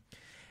time.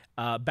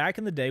 Back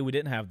in the day, we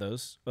didn't have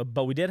those,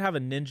 but we did have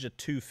a Ninja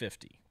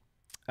 250.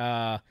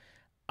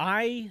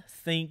 I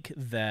think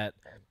that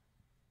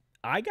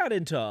I got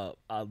into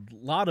a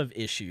lot of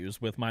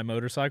issues with my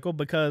motorcycle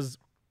because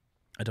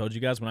I told you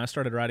guys when I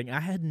started riding,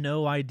 I had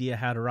no idea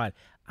how to ride.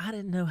 I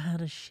didn't know how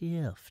to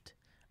shift.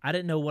 I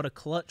didn't know what a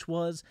clutch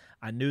was.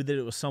 I knew that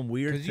it was some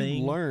weird thing. Because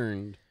you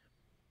learned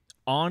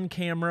on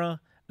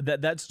camera.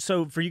 That's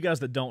so for you guys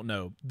that don't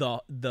know,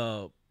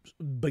 the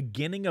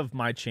beginning of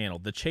my channel,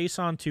 the Chase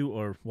on 2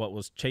 or what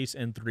was Chase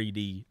in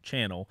 3D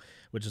channel,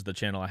 which is the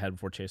channel I had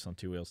before Chase on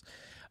 2 Wheels.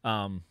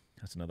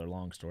 That's another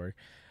long story.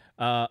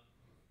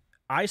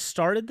 I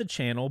started the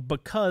channel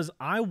because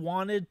I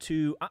wanted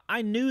to,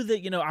 I knew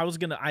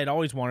that, I'd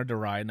always wanted to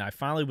ride, and I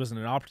finally was in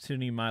an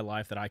opportunity in my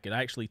life that I could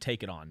actually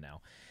take it on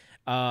now.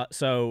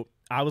 So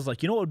I was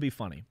like, what would be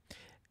funny?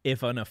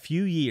 If in a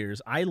few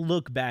years I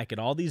look back at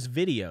all these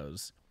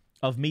videos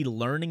of me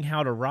learning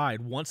how to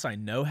ride once I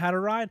know how to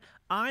ride,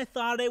 I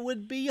thought it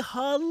would be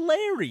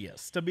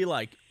hilarious to be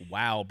like,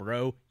 wow,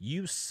 bro,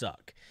 you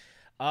suck.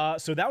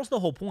 So that was the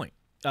whole point.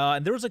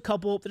 And there's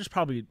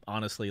probably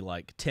honestly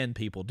like 10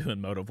 people doing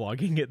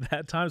motovlogging at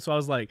that time. So I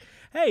was like,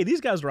 hey, these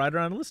guys ride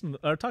around and listen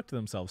or talk to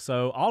themselves.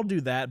 So I'll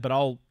do that, but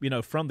I'll,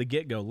 from the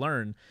get-go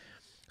learn.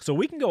 So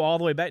we can go all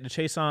the way back to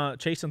Chase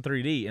in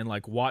 3D and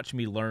like watch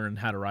me learn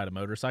how to ride a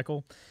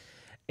motorcycle.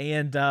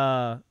 And,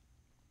 I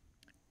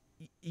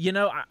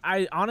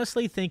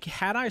honestly think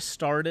had I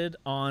started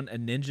on a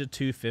Ninja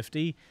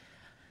 250,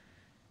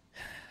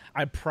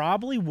 I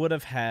probably would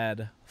have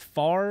had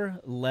far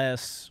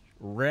less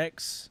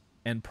wrecks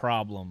and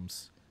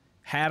problems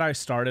had I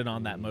started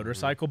on that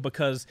motorcycle,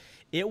 because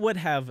it would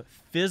have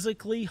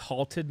physically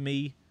halted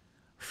me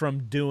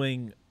from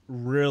doing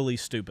really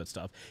stupid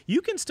stuff.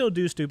 You can still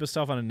do stupid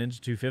stuff on a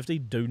Ninja 250,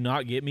 do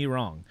not get me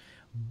wrong,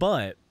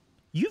 but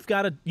you've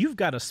got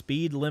a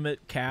speed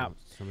limit cap.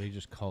 Somebody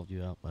just called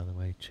you out, by the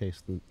way.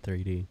 Chase the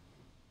 3D.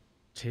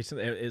 Chasing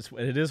it is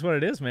what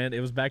it is, man. It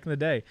was back in the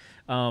day.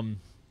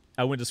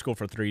 I went to school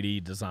for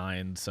 3D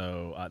design,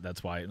 so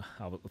that's why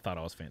I thought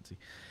I was fancy.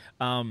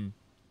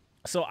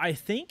 So I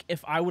think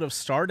if I would have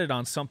started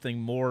on something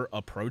more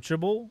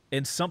approachable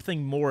and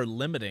something more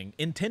limiting,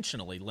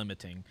 intentionally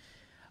limiting,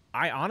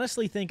 I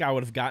honestly think I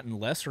would have gotten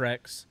less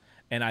wrecks,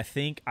 and I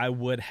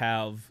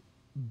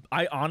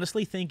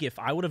honestly think if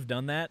I would have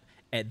done that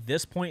at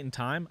this point in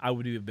time, I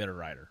would be a better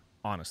rider,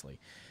 honestly.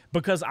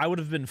 Because I would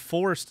have been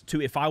forced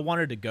to, if I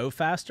wanted to go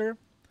faster,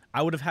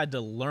 I would have had to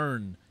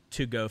learn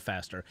to go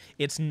faster.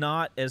 It's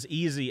not as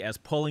easy as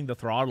pulling the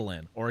throttle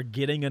in or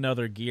getting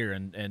another gear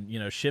and you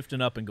know,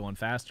 shifting up and going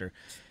faster.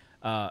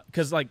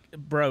 Because, like,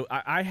 bro,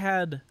 I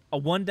had a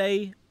one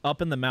day up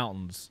in the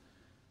mountains.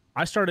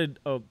 I started...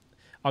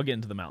 I'll get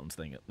into the mountains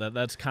thing.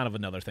 That's kind of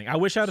another thing. I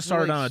wish I'd have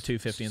started on a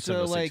 250 instead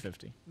of a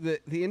 650.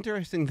 The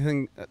interesting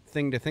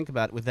thing to think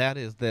about with that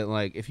is that,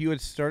 like, if you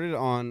had started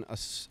on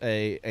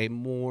a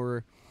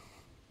more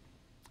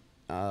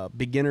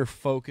beginner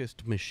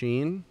focused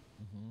machine,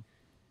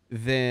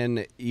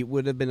 then it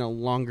would have been a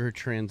longer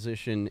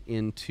transition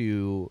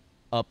into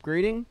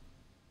upgrading.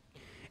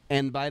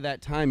 And by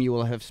that time, you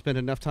will have spent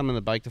enough time on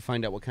the bike to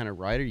find out what kind of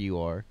rider you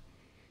are.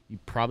 You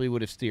probably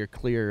would have steered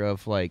clear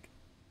of, like,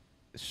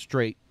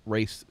 straight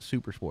race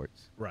super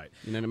sports, right?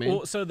 You know what I mean?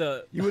 Well,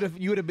 so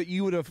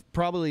you would have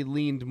probably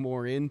leaned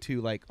more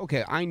into, like,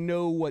 okay, I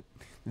know what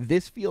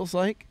this feels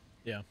like,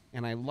 yeah,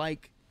 and I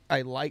like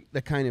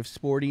the kind of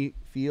sporty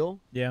feel,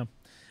 yeah.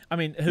 I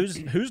mean,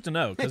 who's to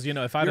know? Because, you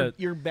know, if I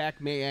your back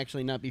may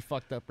actually not be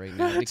fucked up right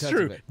now. That's because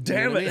true. Of it.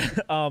 Damn it.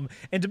 I mean?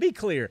 And to be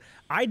clear,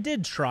 I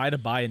did try to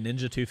buy a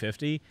Ninja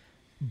 250,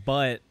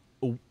 but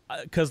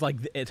because, like,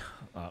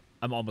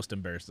 I'm almost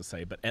embarrassed to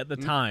say, but at the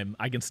time,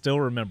 I can still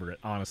remember it,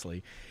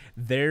 honestly.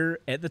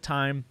 At the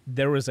time,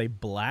 there was a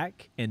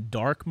black and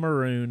dark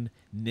maroon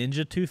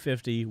Ninja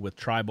 250 with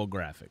tribal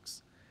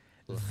graphics.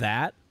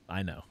 That,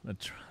 I know,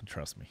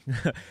 trust me.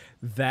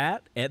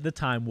 That, at the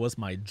time, was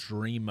my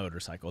dream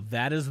motorcycle.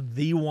 That is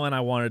the one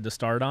I wanted to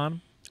start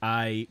on.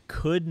 I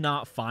could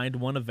not find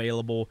one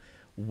available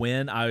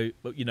when I,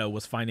 you know,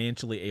 was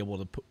financially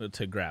able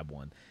to grab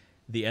one.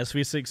 The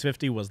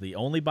SV650 was the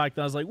only bike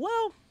that I was like,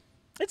 well,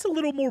 it's a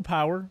little more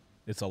power.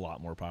 It's a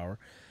lot more power.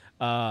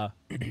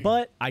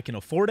 But I can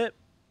afford it,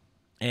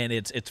 and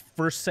it's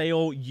for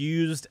sale,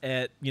 used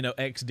at, you know,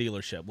 X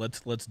dealership.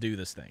 Let's do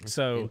this thing. That's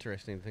so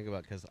interesting to think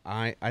about, because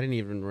I didn't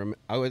even remember.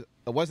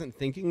 I wasn't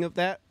thinking of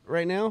that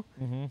right now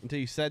until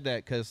you said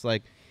that, because,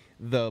 like,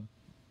 the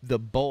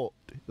Bolt,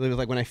 it was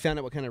like when I found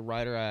out what kind of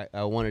rider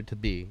I wanted to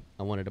be.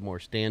 I wanted a more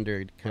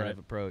standard kind of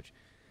approach.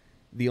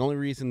 The only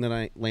reason that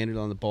I landed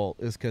on the Bolt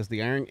is because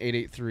the Iron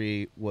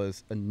 883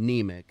 was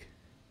anemic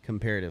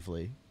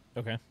comparatively.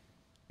 Okay.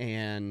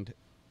 And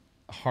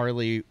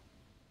Harley,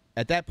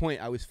 at that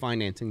point, I was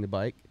financing the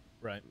bike,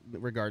 right,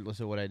 regardless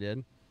of what I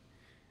did.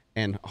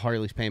 And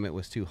Harley's payment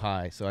was too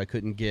high, so I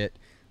couldn't get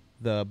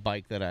the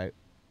bike that I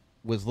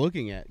was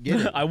looking at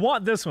getting. I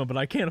want this one, but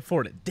I can't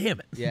afford it.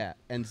 Damn it. Yeah,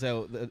 and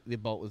so the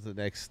Bolt was the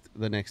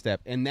next step,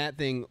 and that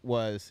thing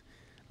was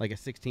like a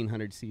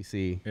 1600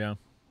 cc. Yeah,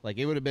 like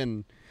it would have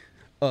been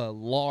a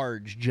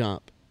large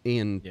jump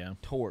in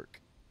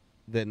torque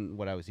than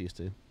what I was used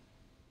to.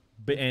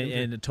 But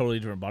and a totally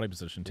different body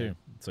position too. Yeah.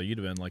 So you'd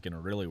have been, like, in a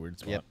really weird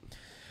spot.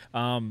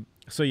 Yep.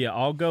 So yeah,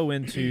 I'll go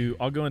into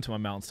my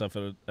mountain stuff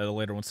at a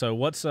later one. So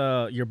what's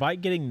your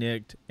bike getting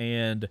nicked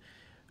and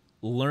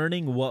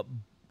learning what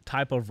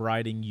type of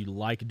riding you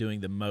like doing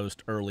the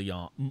most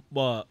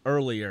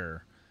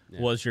earlier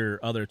was your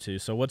other two.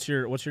 So what's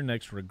your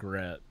next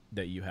regret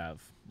that you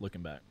have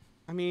looking back?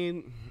 I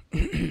mean,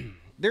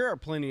 there are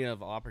plenty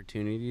of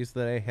opportunities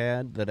that I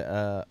had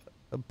that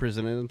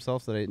presented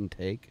themselves that I didn't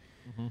take.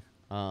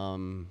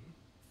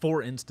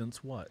 For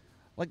instance, what?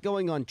 Like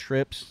going on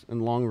trips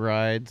and long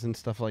rides and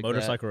stuff like that.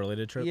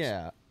 Motorcycle-related trips?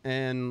 Yeah.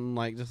 And,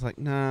 like, just like,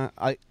 nah,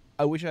 I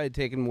wish I had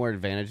taken more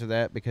advantage of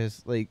that,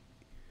 because, like,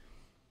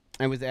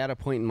 I was at a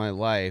point in my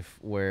life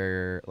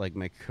where, like,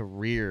 my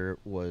career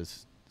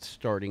was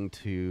starting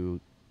to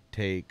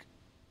take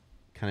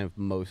kind of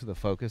most of the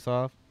focus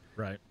off.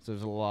 Right. So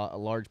there's a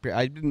large period.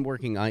 I'd been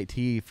working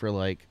IT for,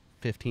 like,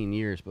 15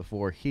 years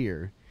before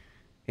here,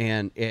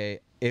 and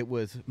it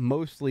was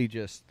mostly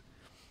just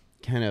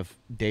kind of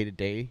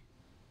day-to-day,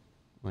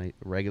 like,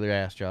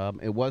 regular-ass job.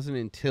 It wasn't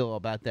until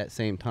about that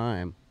same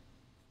time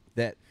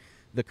that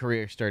the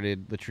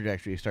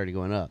trajectory started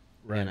going up.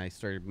 Right. And I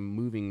started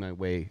moving my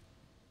way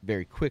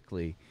very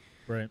quickly.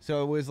 Right.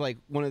 So it was like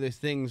one of those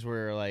things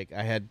where, like,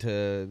 I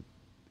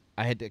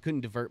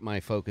couldn't divert my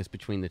focus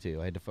between the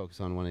two. I had to focus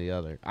on one or the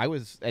other.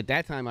 At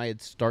that time, I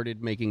had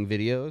started making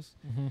videos.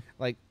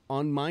 Like,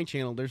 on my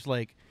channel, there's,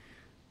 like,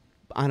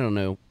 I don't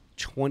know,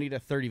 20 to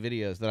 30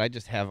 videos that I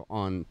just have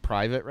on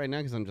private right now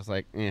because I'm just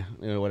like,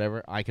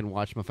 whatever. I can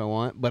watch them if I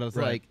want. But it's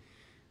like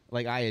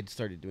I had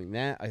started doing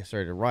that. I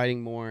started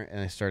writing more, and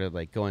I started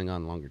like going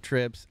on longer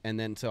trips. And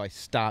then so I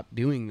stopped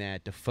doing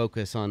that to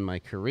focus on my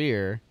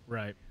career.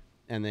 Right.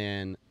 And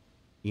then,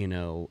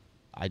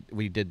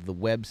 we did the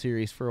web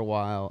series for a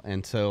while,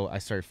 and so I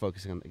started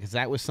focusing on it because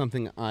that was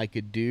something I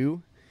could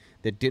do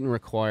that didn't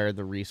require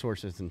the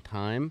resources and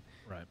time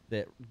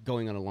that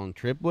going on a long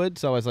trip would.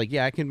 So I was like,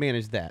 yeah, I can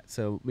manage that.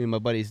 So me and my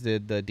buddies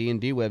did the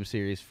D&D web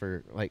series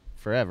for like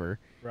forever.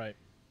 Right.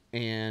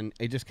 And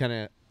it just kind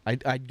of,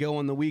 I'd go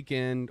on the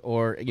weekend,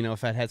 or,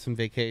 if I had some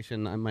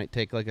vacation, I might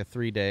take like a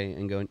 3-day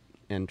and go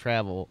and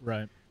travel.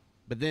 Right.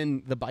 But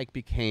then the bike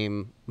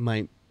became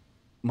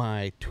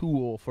my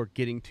tool for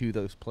getting to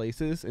those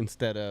places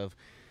instead of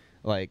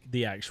like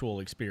the actual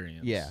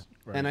experience. Yeah.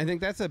 Right. And I think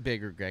that's a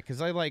big regret because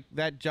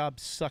that job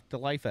sucked the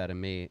life out of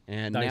me.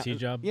 And the IT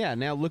job? Yeah.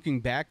 Now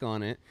looking back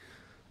on it,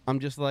 I'm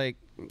just like,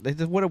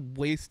 what a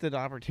wasted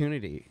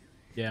opportunity.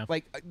 Yeah.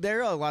 Like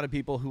there are a lot of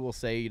people who will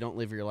say you don't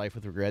live your life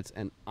with regrets.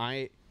 And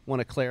I want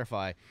to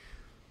clarify.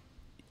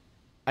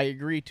 I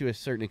agree to a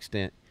certain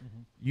extent.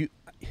 Mm-hmm.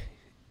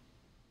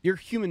 You're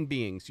human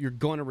beings. You're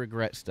going to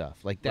regret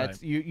stuff. Like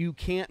that's you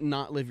can't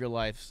not live your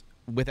life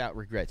without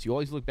regrets. You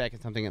always look back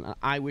at something and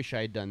I wish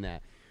I had done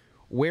that.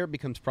 Where it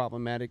becomes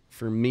problematic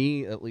for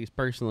me, at least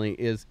personally,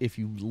 is if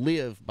you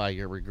live by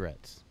your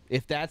regrets.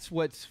 If that's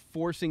what's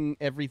forcing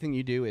everything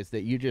you do, is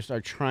that you just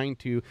are trying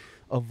to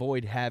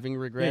avoid having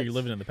regrets. Yeah, you're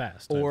living in the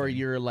past. Or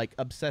you're like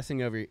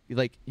obsessing over,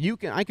 like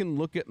I can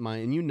look at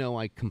mine, and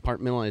I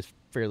compartmentalize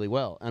fairly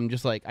well. I'm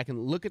just like, I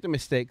can look at the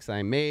mistakes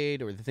I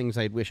made or the things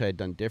I wish I had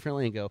done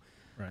differently and go,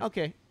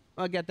 okay,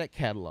 I got that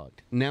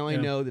cataloged. Now I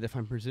know that if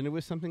I'm presented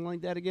with something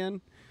like that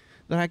again,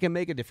 then I can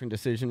make a different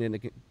decision and it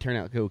can turn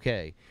out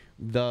okay.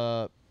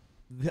 The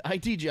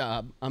IT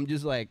job, I'm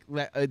just like,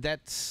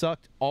 that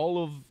sucked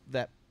all of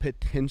that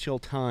potential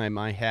time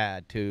I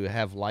had to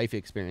have life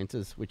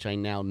experiences, which I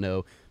now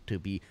know to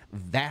be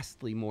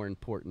vastly more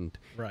important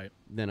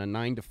than a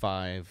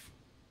 9-to-5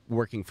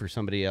 working for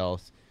somebody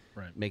else.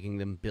 Right. Making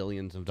them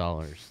billions of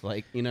dollars.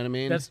 Like, you know what I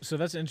mean? That's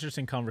an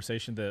interesting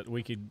conversation that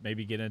we could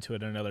maybe get into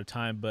at another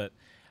time. But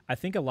I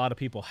think a lot of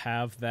people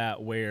have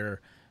that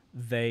where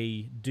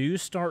they do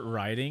start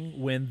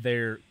writing when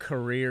their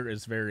career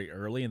is very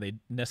early and they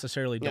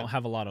necessarily don't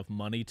have a lot of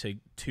money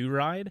to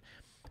ride.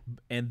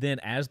 And then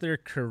as their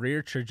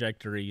career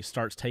trajectory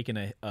starts taking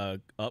a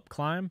up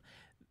climb,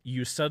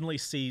 you suddenly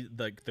see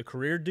the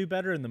career do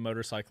better and the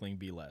motorcycling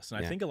be less.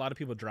 And I think a lot of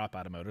people drop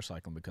out of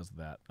motorcycling because of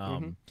that.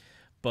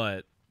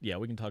 But yeah,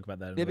 we can talk about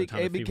that another time.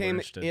 It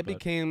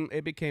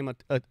became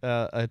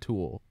a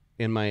tool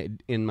in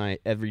my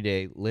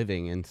everyday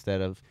living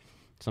instead of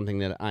something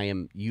that I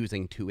am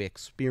using to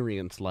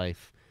experience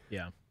life.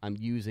 Yeah, I'm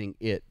using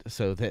it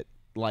so that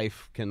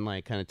life can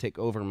like kind of take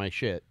over my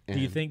shit. Do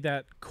you think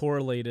that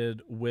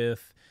correlated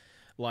with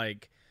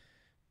like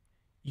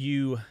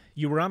you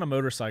were on a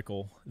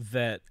motorcycle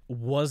that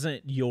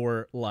wasn't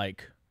your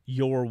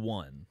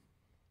one?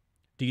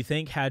 Do you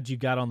think had you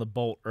got on the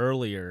Bolt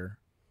earlier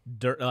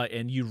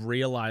and you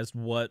realized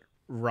what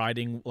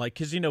riding like,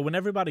 because when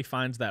everybody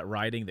finds that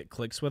riding that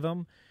clicks with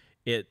them,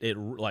 it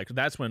like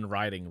that's when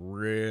riding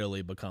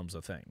really becomes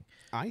a thing.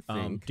 I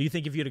think. Do you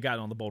think if you'd have gotten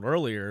on the Bolt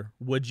earlier,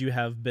 would you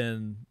have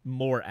been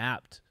more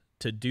apt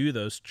to do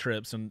those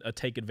trips and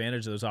take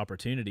advantage of those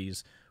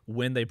opportunities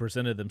when they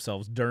presented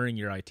themselves during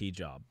your IT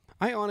job?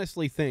 I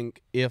honestly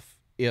think if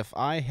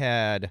I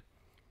had,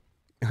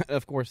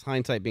 of course,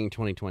 hindsight being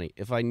 20/20,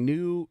 if I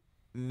knew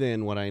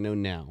then what I know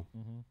now,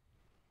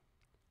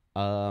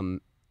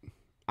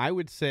 I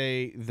would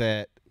say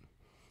that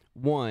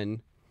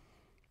one,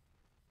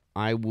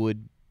 I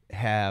would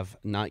have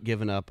not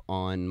given up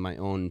on my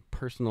own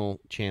personal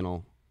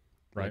channel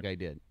like I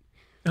did.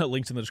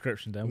 Links in the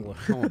description down below.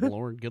 Oh,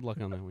 Lord. Good luck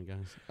on that one,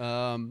 guys.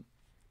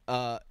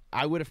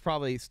 I would have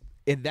probably...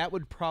 that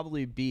would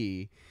probably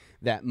be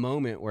that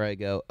moment where I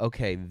go,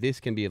 okay, this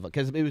can be...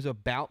 Because it was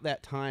about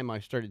that time I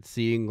started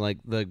seeing like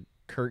the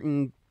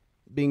curtain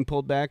being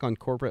pulled back on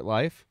corporate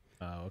life.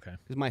 Oh, okay.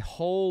 Because my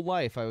whole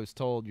life I was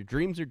told, your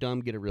dreams are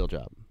dumb, get a real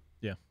job.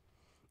 Yeah.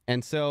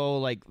 And so,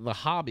 like, the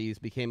hobbies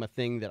became a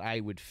thing that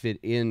I would fit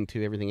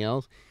into everything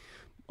else.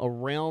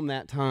 Around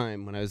that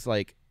time, when I was,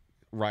 like,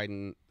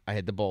 riding, I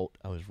had the Bolt.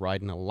 I was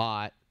riding a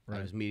lot. Right.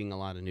 I was meeting a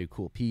lot of new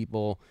cool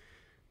people.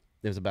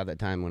 It was about that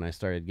time when I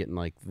started getting,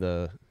 like,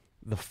 the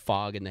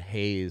fog and the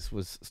haze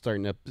was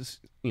starting to,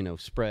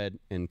 spread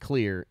and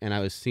clear. And I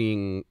was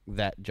seeing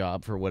that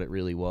job for what it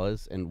really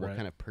was and what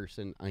kind of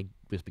person I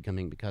was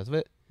becoming because of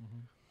it. Mm-hmm.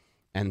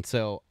 And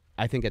so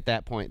I think at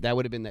that point, that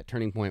would have been that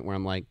turning point where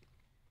I'm like,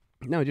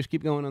 no, just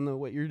keep going on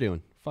what you're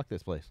doing. Fuck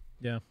this place.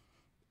 Yeah.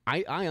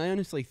 I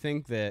honestly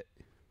think that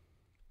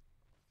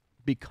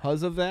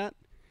because of that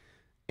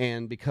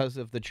and because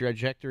of the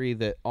trajectory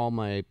that all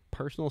my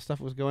personal stuff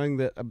was going,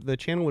 that the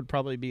channel would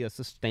probably be a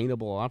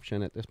sustainable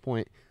option at this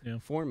point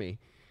for me.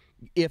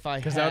 If I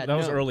had... Because that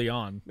was early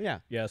on. Yeah.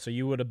 Yeah, so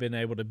you would have been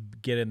able to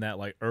get in that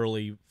like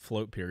early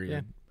float period. Yeah.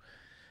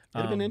 It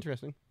would have been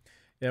interesting.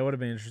 Yeah, it would have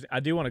been interesting. I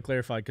do want to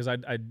clarify because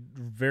I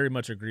very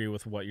much agree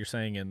with what you're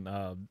saying, and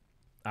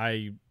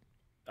I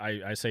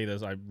say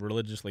this, I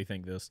religiously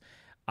think this.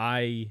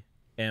 I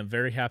am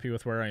very happy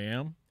with where I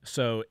am.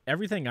 So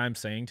everything I'm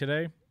saying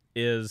today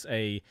is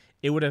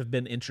it would have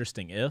been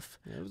interesting if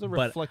it was a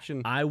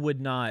reflection. I would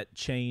not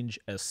change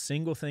a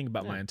single thing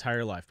about my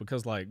entire life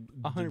because like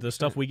 100%. The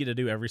stuff we get to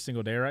do every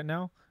single day right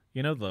now,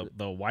 you know,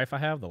 the wife I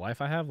have, the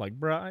life I have, like,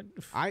 bro,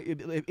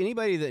 if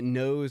anybody that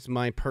knows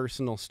my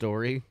personal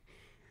story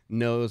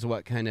knows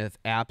what kind of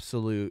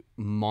absolute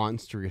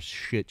monstrous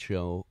shit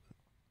show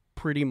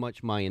pretty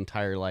much my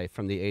entire life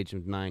from the age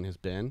of 9 has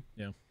been.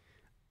 Yeah.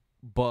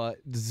 But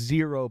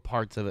 0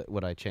 parts of it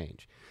would I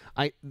change.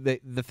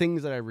 The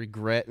things that I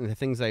regret and the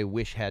things I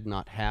wish had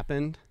not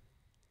happened,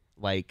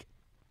 like,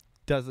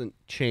 doesn't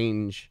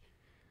change.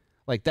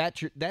 Like, that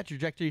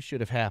trajectory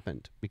should have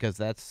happened because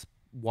that's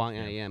why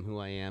I am who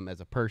I am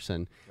as a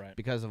person,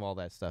 because of all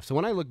that stuff. So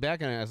when I look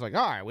back on it, I was like, oh,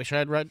 I wish I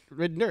had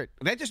ridden dirt.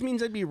 That just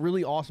means I'd be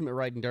really awesome at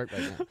riding dirt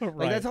right now.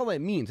 Like, that's all that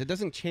means. It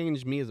doesn't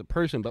change me as a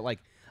person, but, like,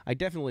 I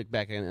definitely look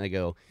back on it and I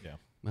go,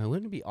 man,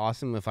 wouldn't it be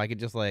awesome if I could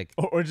just, like...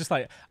 Or just,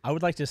 like, I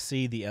would like to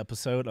see the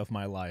episode of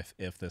my life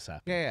if this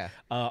happened. Yeah.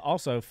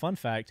 Also, fun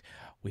fact,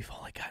 we've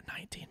only got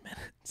 19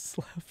 minutes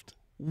left.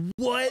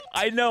 What?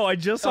 I know. I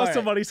just saw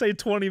somebody say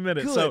 20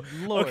 minutes. Good so,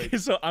 Lord. Okay,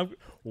 so I'm...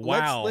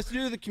 Wow. Let's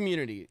do the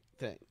community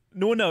thing.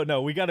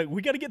 No. We gotta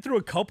get through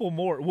a couple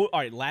more. All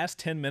right, last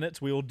 10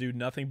 minutes we will do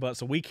nothing but,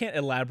 so we can't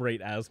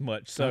elaborate as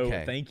much. So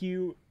thank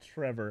you,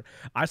 Trevor.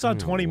 I saw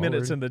 20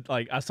 minutes in the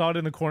I saw it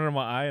in the corner of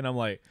my eye, and I'm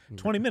like,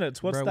 20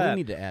 minutes. What's that? We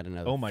need to add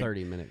another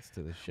 30 minutes to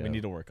the show. We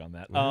need to work on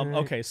that.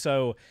 Okay,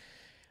 so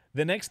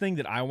the next thing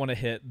that I want to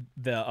hit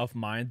of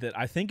mine that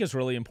I think is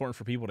really important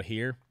for people to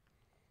hear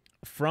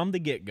from the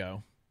get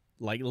go.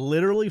 Like,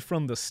 literally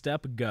from the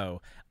step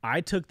go, I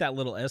took that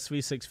little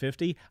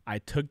SV650, I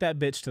took that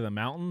bitch to the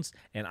mountains,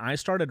 and I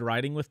started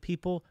riding with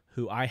people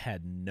who I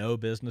had no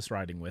business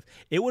riding with.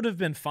 It would have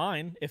been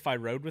fine if I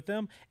rode with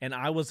them, and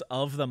I was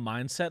of the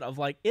mindset of,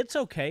 like, it's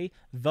okay,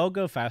 they'll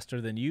go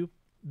faster than you,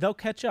 they'll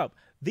catch up.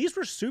 These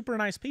were super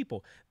nice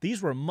people.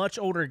 These were much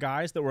older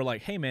guys that were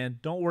like, hey, man,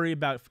 don't worry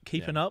about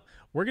keeping up.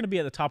 We're going to be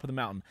at the top of the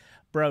mountain.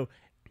 Bro,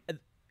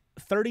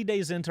 30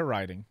 days into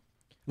riding,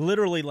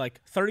 literally,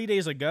 like, 30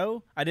 days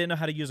ago, I didn't know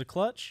how to use a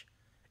clutch.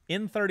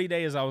 In 30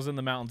 days, I was in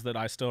the mountains that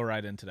I still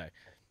ride in today.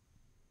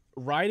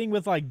 Riding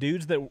with, like,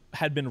 dudes that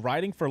had been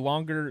riding for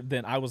longer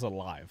than I was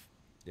alive.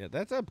 Yeah,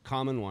 that's a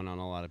common one on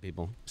a lot of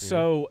people.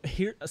 So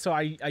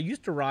I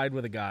used to ride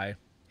with a guy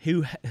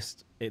who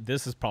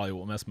this is probably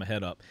what messed my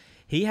head up.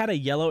 He had a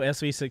yellow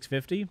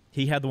SV650.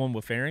 He had the one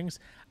with fairings.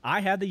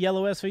 I had the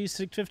yellow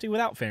SV650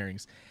 without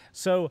fairings.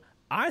 So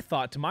I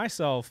thought to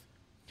myself,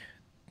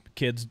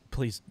 kids,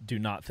 please do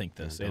not think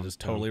this. It is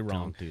totally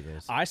wrong. Don't do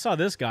this. I saw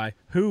this guy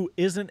who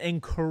is an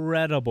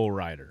incredible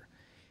rider.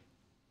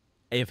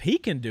 If he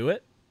can do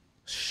it,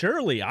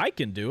 surely I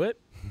can do it.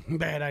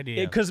 Bad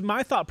idea. Because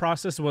my thought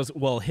process was,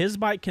 well, his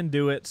bike can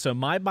do it, so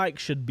my bike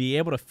should be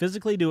able to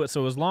physically do it.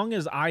 So as long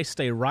as I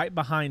stay right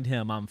behind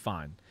him, I'm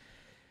fine.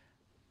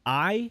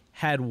 I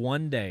had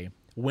one day,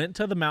 went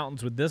to the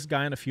mountains with this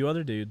guy and a few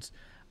other dudes.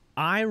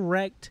 I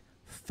wrecked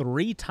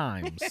 3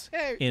 times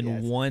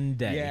in one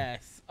day.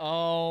 Yes.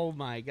 Oh,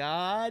 my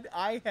God.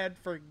 I had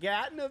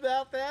forgotten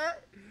about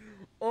that.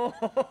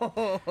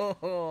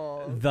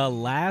 Oh. The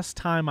last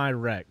time I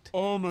wrecked.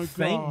 Oh, my God.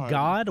 Thank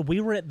God we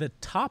were at the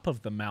top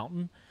of the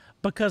mountain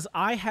because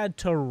I had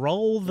to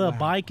roll the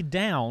bike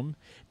down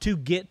to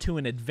get to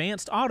an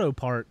advanced auto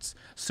parts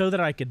so that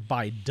I could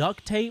buy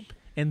duct tape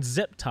and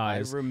zip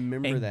ties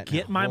and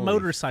get my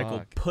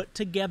motorcycle put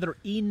together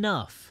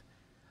enough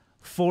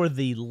for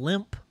the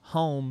limp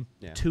home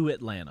to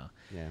Atlanta.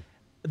 Yeah.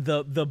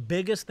 The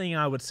biggest thing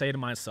I would say to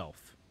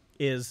myself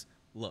is,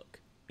 look,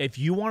 if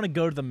you want to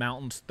go to the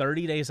mountains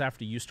 30 days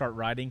after you start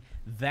riding,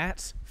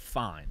 that's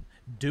fine.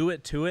 Do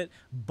it to it.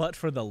 But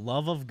for the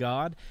love of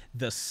God,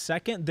 the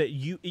second that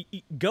you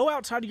go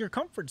outside of your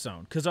comfort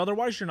zone, because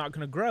otherwise you're not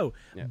going to grow.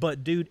 Yeah.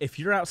 But, dude, if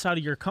you're outside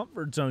of your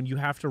comfort zone, you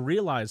have to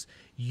realize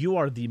you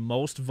are the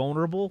most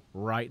vulnerable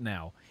right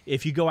now.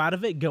 If you go out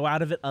of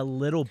it a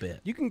little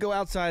bit. You can go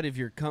outside of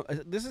your...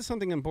 this is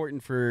something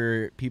important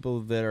for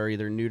people that are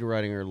either new to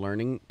riding or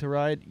learning to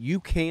ride.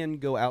 You can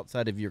go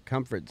outside of your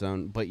comfort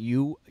zone, but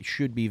you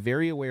should be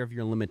very aware of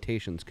your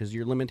limitations, because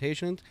your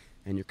limitations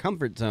and your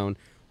comfort zone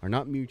are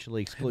not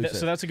mutually exclusive.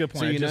 So that's a good point.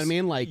 So you know what I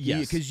mean? Like,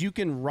 because you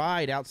can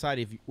ride outside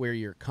of where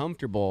you're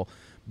comfortable,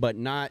 but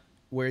not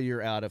where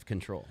you're out of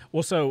control.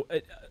 Well, so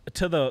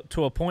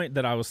to a point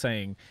that I was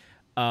saying,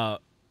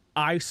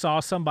 I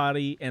saw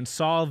somebody and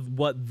saw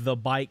what the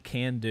bike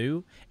can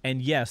do, and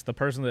yes, the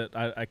person that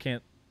I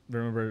can't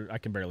remember, I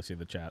can barely see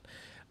the chat.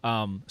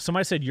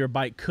 Somebody said your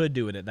bike could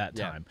do it at that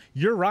time.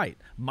 You're right.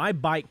 My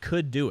bike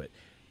could do it.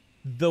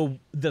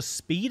 the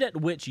speed at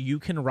which you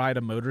can ride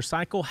a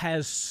motorcycle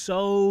has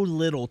so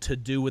little to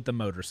do with the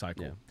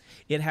motorcycle. Yeah.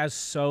 It has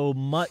so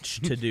much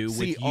to do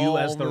with you all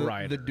as the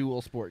rider. The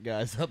dual sport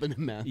guys up in the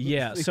mountains.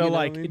 Yeah, so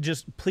like,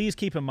 just please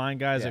keep in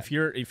mind, guys, Yeah.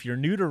 if you're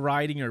new to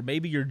riding, or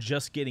maybe you're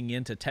just getting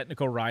into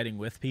technical riding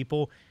with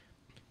people,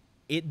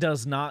 it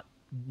does not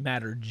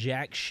matter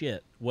jack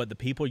shit what the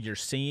people you're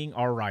seeing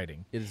are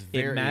riding. It is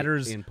very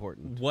matters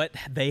important what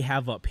they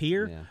have up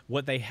here, Yeah.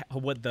 what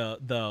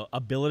the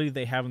ability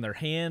they have in their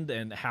hand,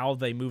 and how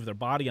they move their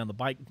body on the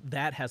bike.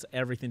 That has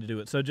everything to do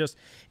with it. So just,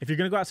 if you're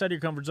gonna go outside of your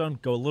comfort zone,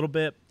 go a little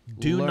bit.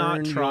 Do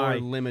not try.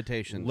 your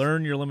limitations.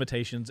 Learn your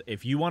limitations.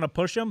 If you want to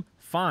push them,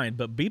 fine,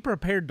 but be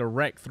prepared to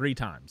wreck 3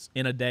 times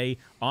in a day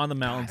on the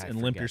mountains I and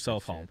limp forget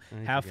yourself that home. shit.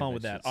 I Have forget fun that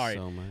with that. shit All right.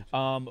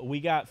 so much. We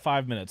got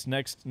 5 minutes.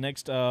 Next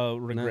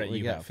regret No, we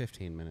you got have.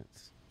 15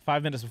 minutes.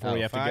 5 minutes before Oh,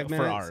 we have to 5 go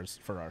minutes?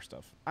 for our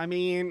stuff. I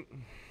mean,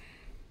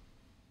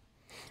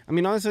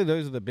 honestly,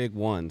 those are the big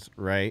ones,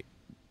 right?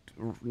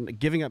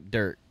 Giving up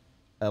dirt.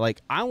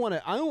 Like, I want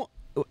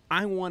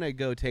to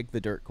go take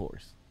the dirt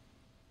course.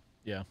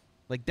 Yeah.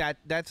 Like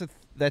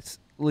that's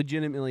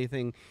legitimately a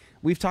thing.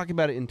 We've talked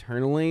about it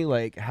internally,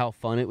 like how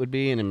fun it would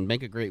be, and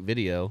make a great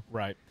video.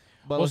 Right.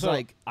 But Well, it's so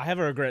like, I have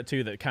a regret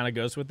too that kind of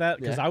goes with that,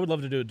 because Yeah. I would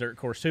love to do a dirt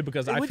course too,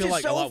 because I which feel is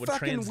like so a lot would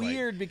fucking translate.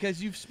 weird,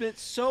 because you've spent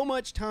so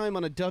much time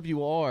on a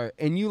WR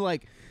and you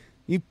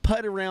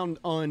putt around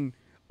on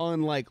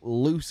like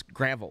loose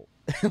gravel,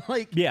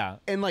 like Yeah.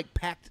 and like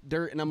packed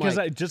dirt, and I'm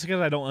like, Just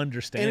because I don't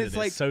understand and it, it's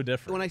like so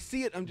different. When I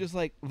see it, I'm just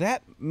like,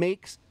 that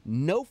makes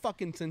no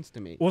fucking sense to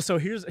me. Well, so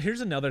here's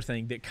another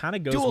thing that kind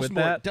of goes Dual with sport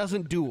that.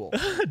 doesn't dual.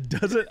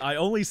 Does it? I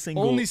only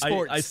single. Only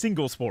sports. I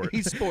single sport.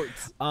 He's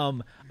sports.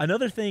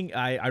 Another thing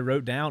I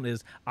wrote down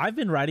is I've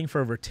been riding for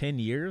over 10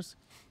 years,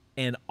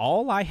 and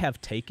all I have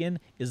taken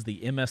is the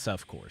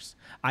MSF course.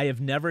 I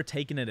have never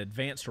taken an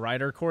advanced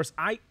rider course.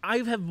 I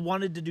have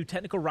wanted to do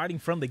technical riding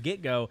from the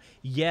get-go,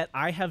 yet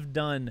I have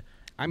done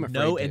I'm afraid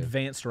no to.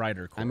 advanced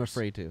rider course. I'm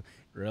afraid to.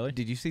 Really?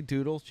 Did you see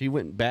Doodle? She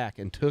went back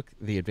and took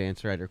the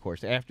advanced rider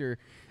course after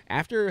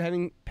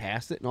having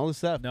passed it and all this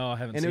stuff. No, I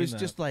haven't and seen it was that.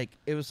 just like,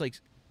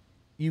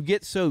 you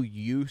get so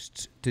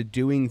used to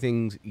doing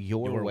things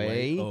your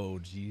way Oh,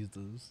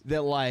 Jesus.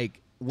 that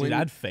like when Dude,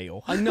 I'd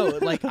fail. I know,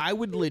 like I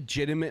would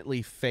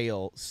legitimately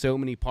fail so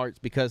many parts,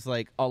 because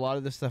like a lot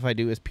of the stuff I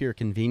do is pure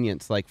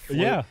convenience, like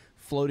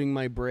floating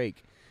my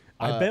brake.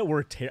 I bet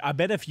we're. I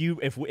bet if a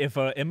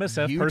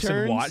MSF person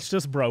U-turns? watched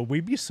us, bro,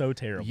 we'd be so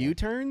terrible.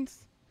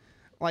 U-turns,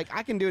 like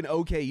I can do an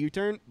okay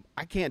U-turn.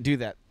 I can't do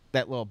that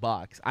little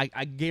box.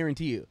 I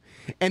guarantee you.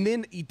 And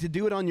then to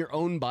do it on your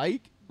own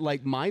bike,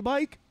 like my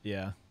bike,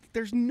 Yeah.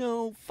 there's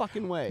no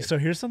fucking way. So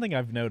here's something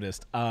I've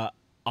noticed.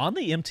 On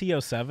the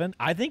MT-07,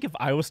 I think if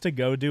I was to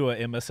go do a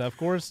MSF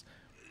course,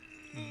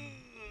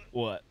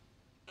 what?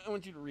 I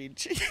want you to read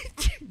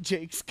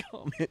Jake's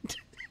comment.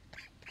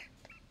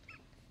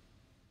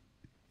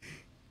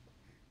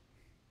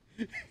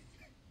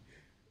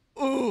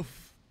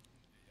 Oof.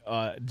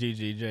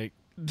 GG, Jake.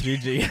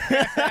 GG.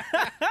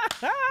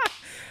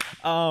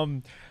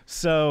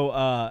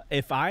 So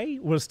if I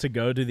was to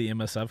go do the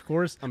MSF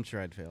course, I'm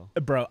sure I'd fail.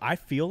 bro, I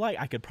feel like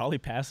I could probably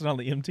pass it on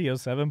the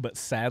MT-07, but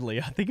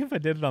sadly, I think if I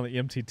did it on the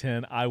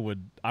MT-10, I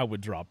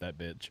would drop that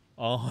bitch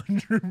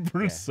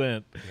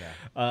 100%.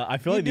 Yeah. I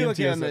feel You like the do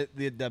okay MT-07,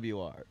 on the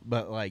WR,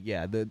 but like,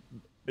 yeah, the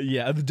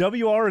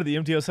WR or the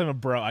MT-07,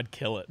 bro, I'd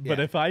kill it. But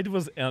Yeah. if I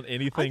was on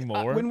anything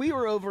more, when we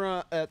were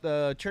over at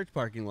the church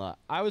parking lot,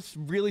 I was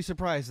really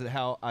surprised at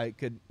how I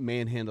could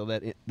manhandle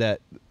the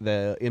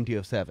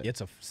MT-07.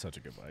 it's such a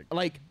good bike.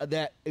 Like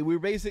that,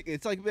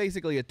 it's like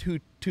basically a two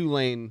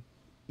lane.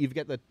 You've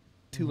got the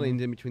 2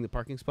 lanes in between the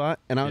parking spot,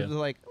 and I was Yeah. just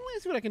like,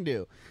 let's see what I can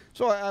do.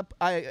 So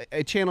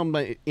I channeled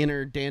my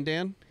inner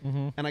Dan,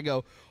 and I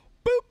go,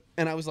 boop,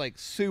 and I was like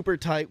super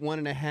tight,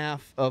 1.5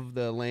 of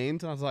the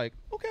lanes, and I was like,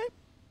 okay.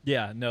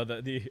 Yeah, no,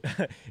 the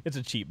it's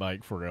a cheap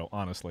bike for real,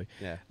 honestly.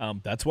 Yeah.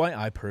 That's why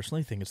I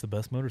personally think it's the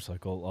best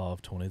motorcycle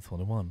of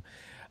 2021.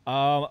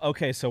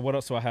 Okay, so what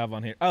else do I have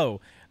on here? Oh,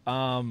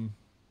 I'm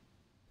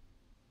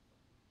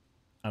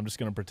just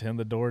gonna pretend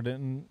the door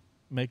didn't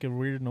make a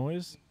weird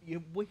noise. Yeah,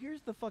 well,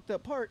 here's the fucked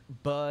up part,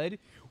 bud.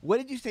 What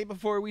did you say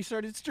before we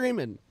started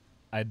streaming?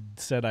 I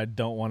said I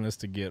don't want us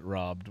to get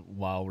robbed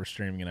while we're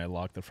streaming, and I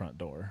locked the front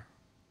door.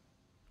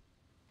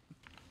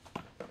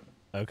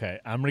 Okay,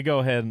 I'm gonna go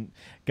ahead and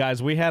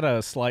guys, we had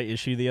a slight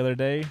issue the other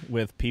day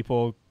with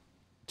people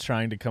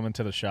trying to come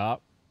into the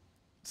shop,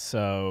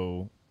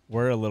 so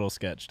we're a little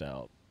sketched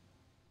out.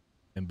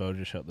 And Bo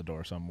just shut the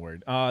door, so I'm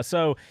worried.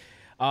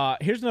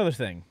 Here's another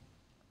thing.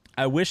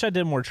 I wish I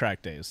did more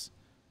track days.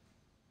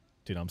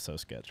 Dude, I'm so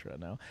sketched right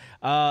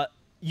now.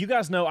 You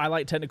guys know I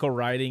like technical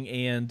riding,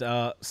 and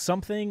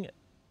something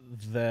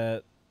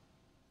that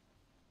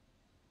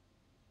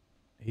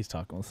he's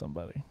talking with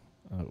somebody.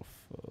 Oh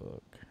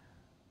fuck.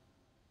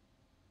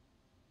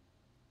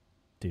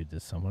 Dude,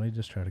 did somebody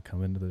just try to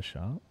come into the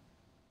shop?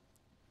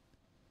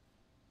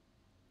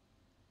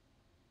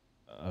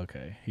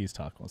 Okay, he's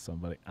talking with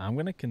somebody. I'm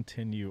going to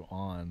continue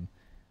on.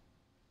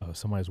 Oh,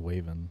 somebody's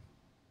waving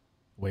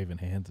waving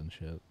hands and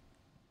shit.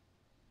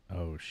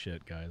 Oh,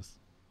 shit, guys.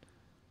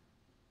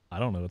 I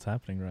don't know what's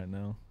happening right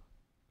now.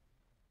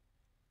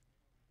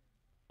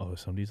 Oh,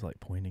 somebody's like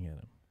pointing at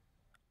him.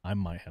 I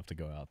might have to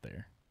go out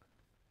there.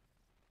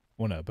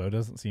 Well, no, Bo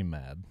doesn't seem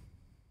mad.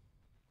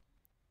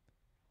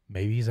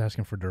 Maybe he's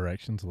asking for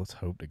directions. Let's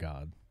hope to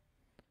God.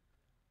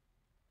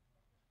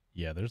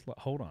 Yeah, there's...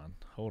 Hold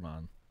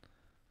on.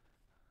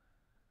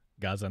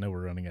 Guys, I know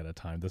we're running out of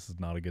time. This is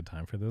not a good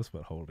time for this,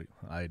 but hold it.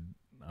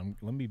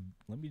 Let me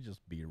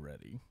just be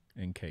ready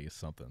in case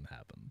something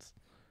happens.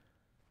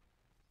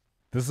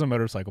 This is a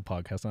motorcycle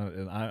podcast,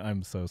 and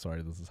I'm so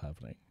sorry this is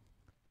happening.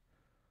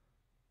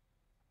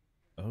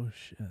 Oh,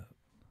 shit.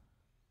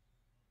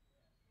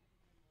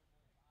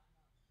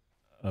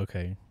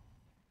 Okay.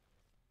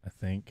 I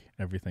think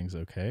everything's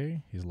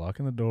okay. He's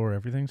locking the door.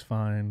 Everything's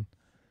fine.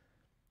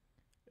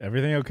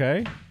 Everything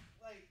okay?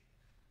 Like,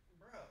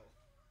 bro,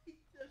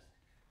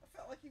 I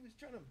felt like he was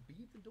trying to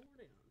beat the door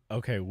down.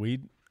 Okay,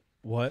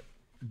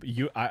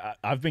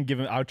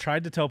 I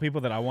tried to tell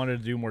people that I wanted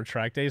to do more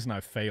track days, and I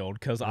failed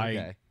because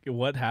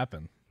what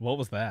happened? What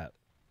was that?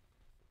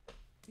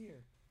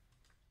 Here.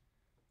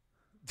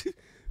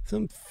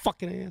 Some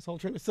fucking asshole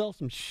trying to sell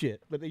some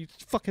shit, but they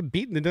fucking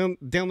beating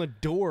it down the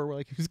door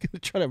like he was going to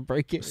try to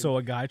break it. So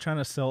a guy trying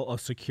to sell a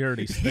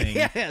securities thing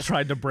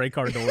tried to break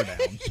our door down.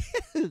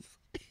 Yes.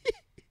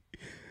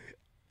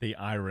 The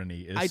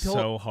irony is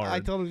so hard. I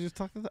told him to just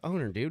talk to the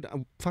owner, dude.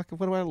 Fucking,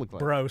 what do I look like?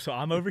 Bro, so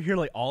I'm over here,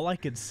 like, all I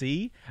could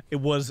see, it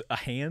was a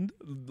hand.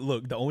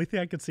 Look, the only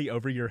thing I could see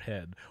over your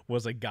head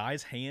was a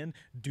guy's hand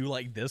do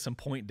like this and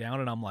point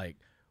down, and I'm like,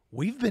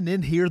 we've been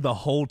in here the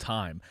whole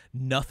time.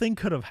 Nothing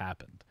could have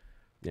happened.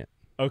 Yeah.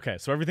 Okay,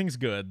 so everything's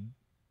good.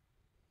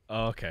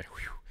 Okay.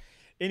 Whew.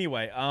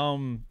 Anyway,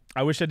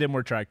 I wish I did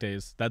more track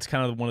days. That's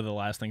kind of one of the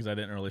last things I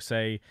didn't really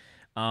say.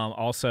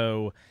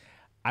 Also,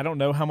 I don't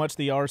know how much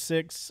the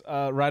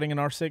R6, riding an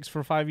R6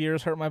 for 5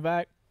 years hurt my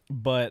back,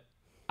 but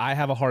I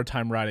have a hard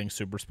time riding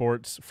super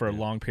sports for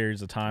long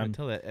periods of time.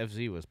 Until that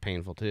FZ was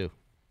painful too.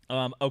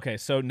 Okay,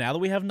 so now that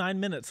we have 9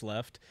 minutes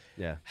left,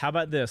 how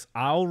about this?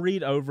 I'll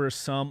read over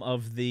some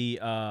of the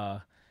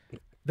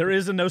there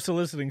is a no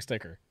soliciting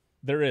sticker.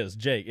 There is,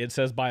 Jake. It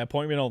says by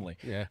appointment only.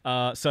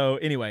 Yeah. So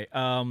anyway,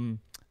 I'm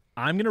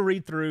going to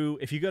read through,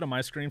 if you go to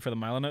my screen for the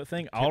Milo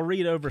thing, I'll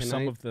read over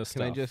some of this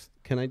stuff.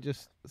 Can I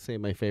just say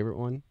my favorite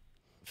one?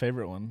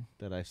 Favorite one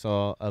that I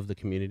saw of the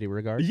community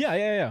regard?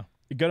 Yeah.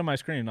 Go to my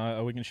screen.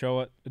 We can show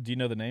it. Do you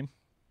know the name?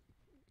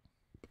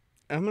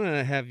 I'm going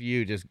to have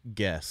you just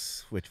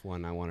guess which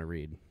one I want to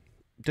read.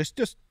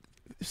 Just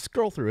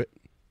scroll through it.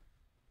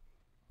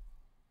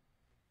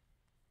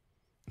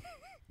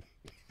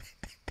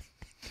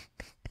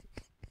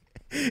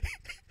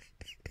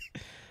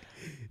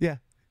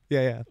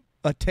 Yeah.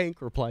 A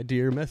tank replied to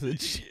your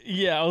message.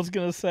 Yeah, I was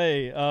going to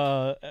say,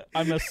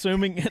 I'm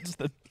assuming it's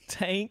the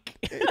tank.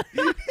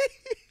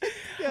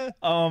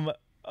 Yeah.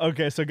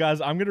 Okay, so guys,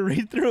 I'm gonna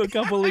read through a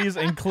couple of these,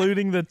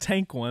 including the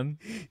tank one.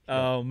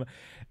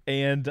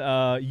 And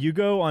you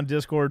go on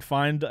Discord,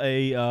 find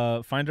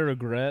a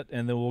regret,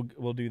 and then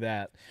we'll do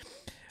that.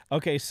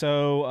 Okay,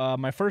 so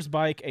my first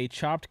bike, a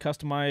chopped,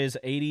 customized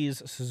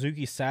 80s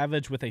Suzuki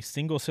Savage with a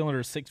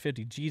single-cylinder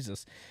 650.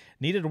 Jesus.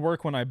 Needed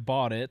work when I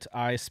bought it.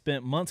 I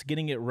spent months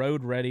getting it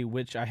road ready,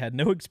 which I had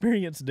no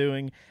experience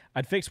doing.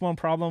 I'd fix one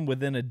problem.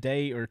 Within a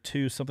day or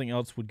two, something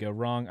else would go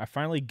wrong. I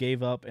finally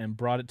gave up and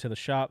brought it to the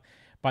shop.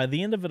 By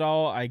the end of it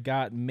all, I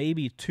got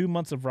maybe 2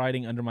 months of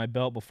riding under my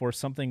belt before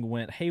something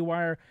went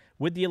haywire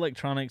with the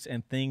electronics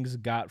and things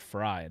got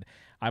fried.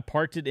 I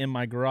parked it in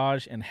my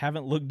garage and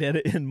haven't looked at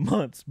it in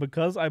months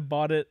because I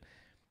bought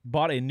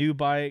a new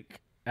bike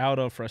out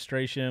of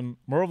frustration.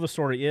 Moral of the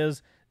story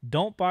is,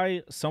 don't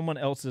buy someone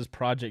else's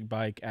project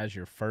bike as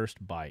your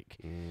first bike.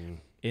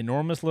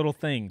 Enormous little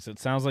things. It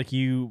sounds like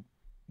you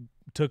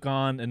took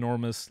on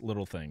enormous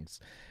little things.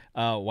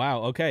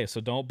 Wow. Okay.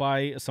 So don't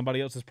buy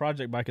somebody else's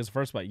project bike as a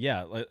first bike.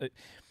 Yeah.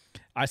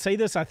 I say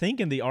this, I think,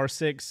 in the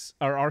R6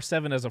 or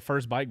R7 as a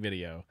first bike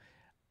video.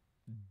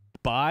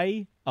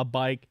 Buy a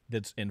bike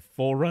that's in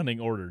full running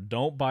order.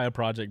 Don't buy a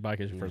project bike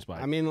as your first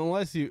bike. I mean,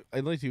 unless you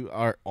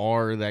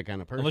are that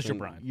kind of person. Unless you're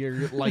Brian.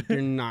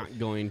 You're not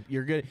going.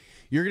 You're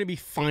gonna be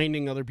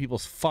finding other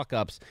people's fuck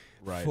ups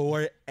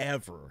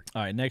forever.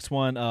 All right, next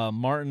one.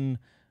 Martin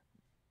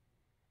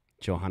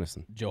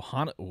Johannesson.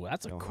 Oh,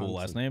 that's a cool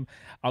last name.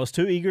 I was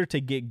too eager to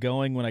get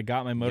going when I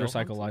got my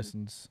motorcycle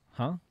license.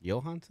 Huh?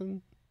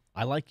 Johansson?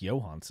 I like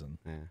Johansson.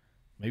 Yeah.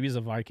 Maybe he's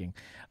a Viking.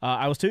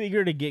 I was too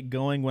eager to get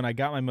going when I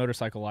got my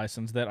motorcycle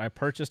license that I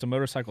purchased a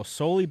motorcycle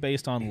solely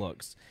based on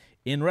looks.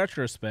 In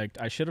retrospect,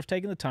 I should have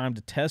taken the time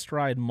to test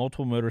ride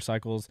multiple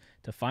motorcycles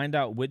to find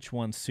out which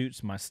one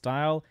suits my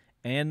style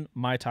and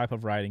my type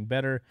of riding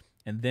better,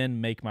 and then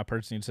make my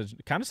purchasing decision.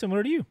 Kind of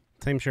similar to you.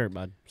 Same shirt,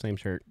 bud. Same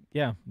shirt.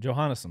 Yeah,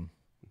 Johannesson.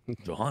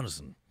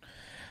 Johannesson.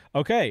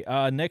 Okay,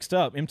 next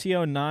up,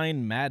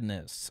 MTO9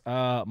 Madness.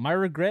 My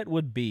regret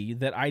would be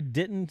that I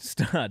didn't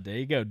start. There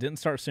you go. Didn't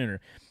start sooner.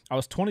 I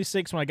was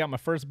 26 when I got my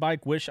first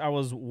bike. Wish I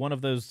was one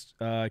of those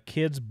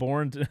kids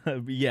born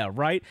to, yeah,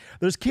 right?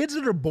 Those kids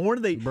that are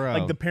born,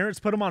 like the parents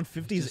put them on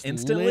 50s Just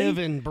instantly. live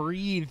and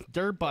breathe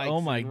dirt bikes. Oh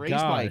my and race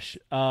gosh.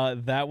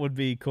 bikes. That would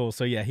be cool.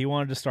 So yeah, he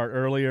wanted to start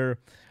earlier.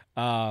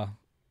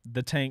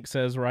 The tank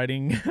says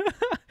riding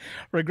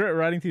regret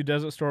riding through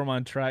Desert Storm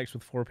on tracks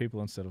with 4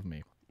 people instead of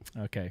me.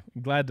 Okay.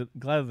 Glad that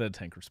the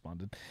tank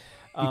responded.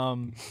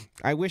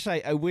 I wish I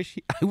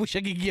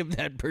could give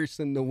that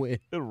person the win.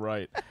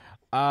 Right.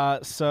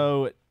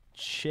 So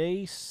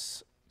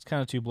Chase, it's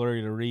kind of too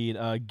blurry to read.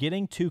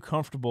 Getting too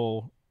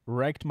comfortable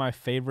wrecked my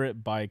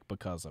favorite bike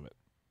because of it.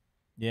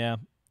 Yeah.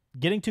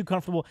 Getting too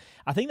comfortable.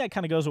 I think that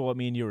kind of goes with what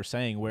me and you were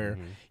saying, where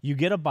you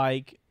get a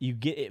bike,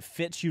 it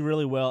fits you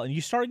really well, and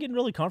you start getting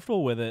really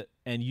comfortable with it,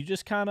 and you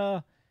just kind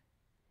of,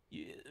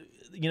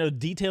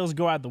 details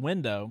go out the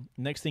window.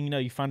 Next thing you know,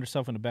 you find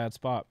yourself in a bad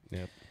spot.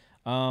 Yep.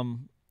 I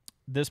think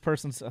this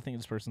person's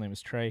name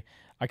is Trey.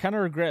 I kind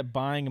of regret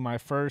buying my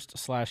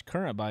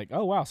first/current bike.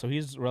 Oh, wow. So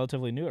he's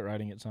relatively new at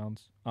riding, it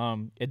sounds.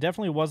 It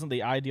definitely wasn't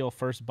the ideal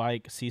first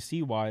bike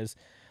CC-wise.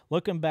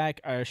 Looking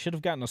back, I should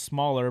have gotten a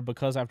smaller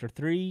because after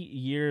 3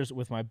 years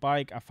with my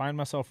bike, I find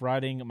myself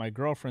riding my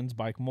girlfriend's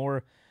bike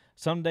more.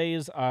 Some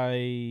days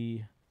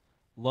I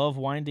love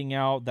winding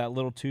out that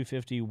little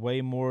 250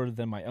 way more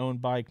than my own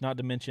bike, not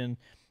to mention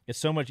it's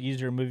so much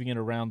easier moving it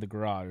around the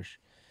garage.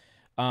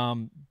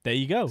 There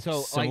you go. So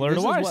similar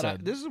to what I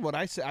said. This is what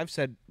I said. I've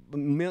said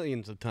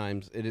millions of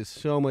times. It is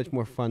so much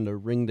more fun to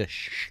wring the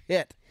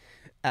shit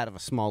out of a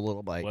small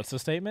little bike. What's the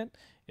statement?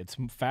 It's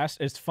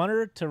fast. It's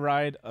funner to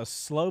ride a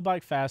slow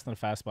bike fast than a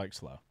fast bike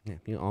slow. Yeah,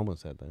 you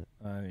almost said that.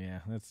 Yeah,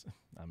 that's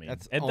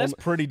that's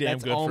pretty damn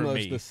good for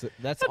me.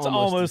 That's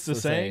almost the the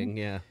same.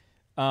 Yeah.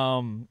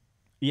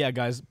 Yeah,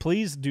 guys,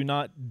 please do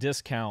not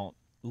discount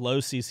low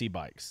CC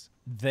bikes.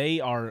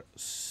 They are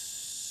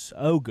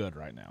so good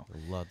right now.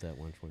 I love that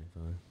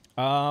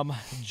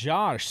 125.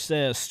 Josh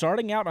says,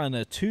 starting out on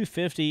a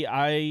 250,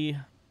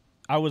 I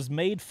was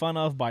made fun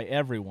of by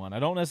everyone. I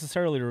don't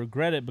necessarily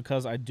regret it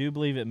because I do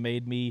believe it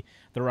made me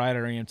the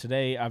rider I am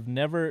today. I've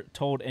never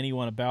told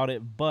anyone about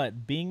it,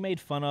 but being made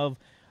fun of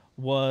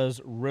was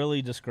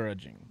really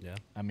discouraging. Yeah.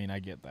 I mean, I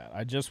get that.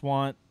 I just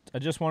wanted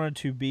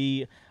to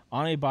be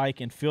on a bike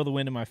and feel the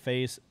wind in my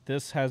face.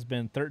 This has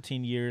been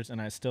 13 years,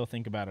 and I still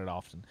think about it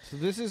often. So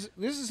this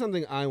is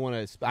something I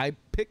want to. I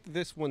picked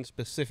this one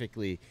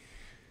specifically.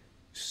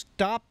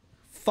 Stop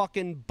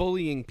fucking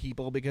bullying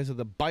people because of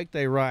the bike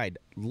they ride.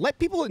 Let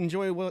people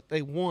enjoy what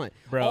they want.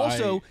 Bro,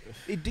 also,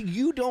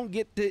 you don't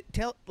get to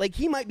tell. Like,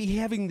 he might be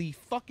having the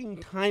fucking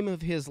time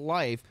of his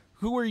life.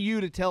 Who are you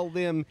to tell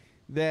them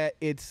that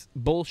it's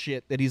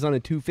bullshit that he's on a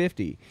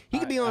 250? He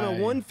could be on a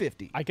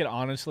 150. I could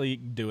honestly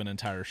do an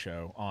entire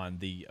show on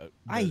the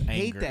I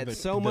hate anger, that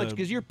so much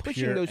because you're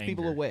pushing those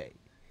people anger. away.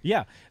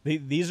 Yeah,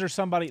 these are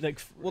somebody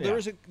like. Well, there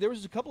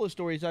was a couple of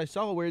stories I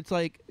saw where it's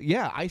like,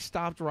 yeah, I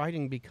stopped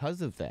riding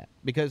because of that.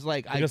 Because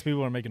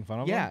people are making fun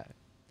of them. Yeah,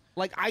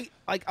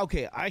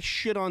 okay, I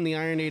shit on the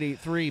Iron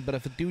 883, but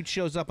if a dude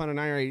shows up on an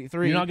Iron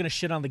 883, you're not gonna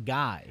shit on the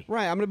guy,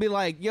 right? I'm gonna be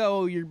like,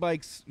 yo, your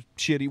bike's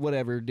shitty,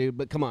 whatever, dude.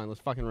 But come on,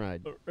 let's fucking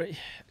ride.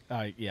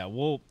 Yeah,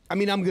 well, I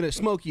mean, I'm gonna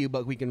smoke you,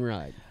 but we can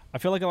ride. I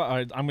feel like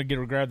I'm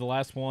gonna grab the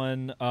last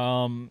one.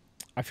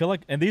 I feel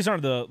like, and these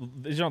aren't the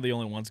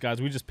only ones,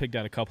 guys. We just picked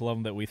out a couple of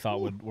them that we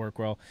thought would work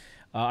well.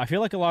 I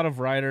feel like a lot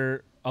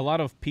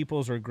of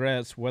people's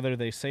regrets, whether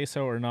they say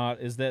so or not,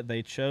 is that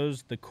they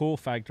chose the cool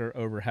factor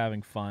over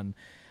having fun.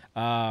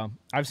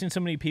 I've seen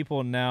so many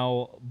people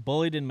now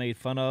bullied and made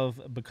fun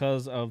of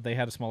because of they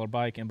had a smaller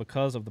bike and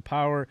because of the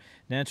power.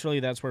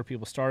 Naturally, that's where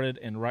people started,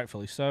 and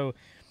rightfully so.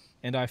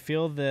 And I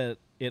feel that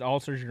it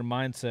alters your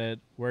mindset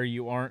where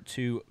you aren't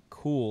too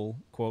cool,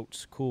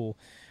 quotes, cool.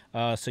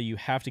 So you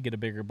have to get a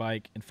bigger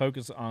bike and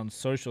focus on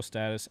social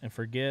status and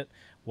forget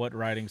what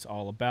riding's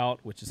all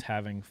about, which is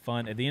having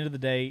fun. At the end of the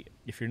day,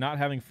 if you're not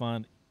having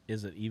fun,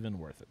 is it even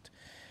worth it?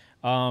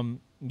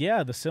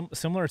 Yeah, the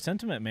similar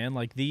sentiment, man.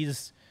 Like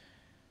these,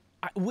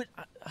 I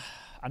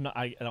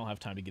don't have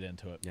time to get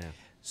into it. Yeah,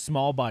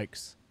 small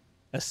bikes,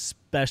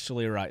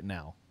 especially right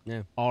now,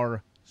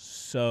 are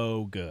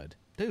so good.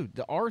 Dude,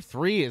 the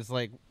R3 is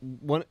like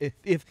one.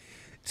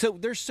 So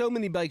there's so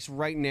many bikes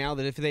right now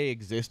that if they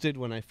existed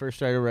when I first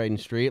started riding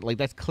street, like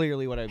that's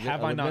clearly what I've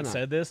have I not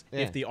said this? Yeah.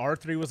 If the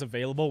R3 was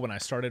available when I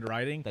started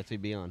riding, that's what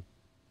he'd be on.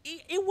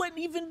 It wouldn't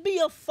even be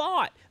a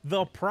thought.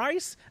 The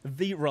price,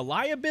 the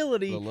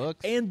reliability, the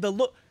looks, and the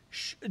look.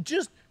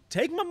 Just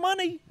take my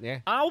money. Yeah,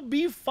 I'll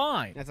be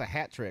fine. That's a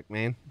hat trick,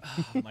 man.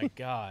 Oh my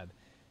god,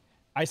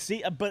 I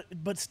see, but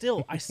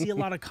still, I see a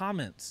lot of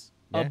comments.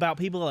 About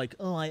people like,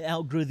 oh, I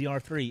outgrew the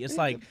R3. It's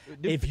like,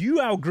 if you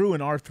outgrew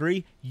an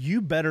R3, you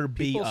better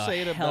be a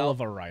hell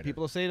of a rider.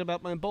 People say it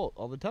about my Bolt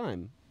all the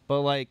time.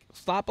 But, like,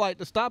 stoplight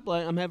to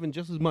stoplight, I'm having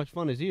just as much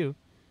fun as you.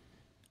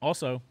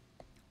 Also,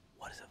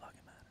 what does it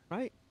fucking matter?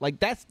 Right? Like,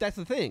 that's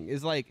the thing.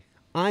 Is like,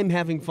 I'm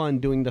having fun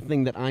doing the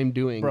thing that I'm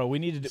doing. Bro, we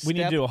need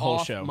to do a whole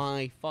off show.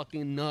 My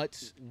fucking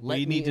nuts.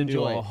 We need to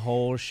do a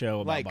whole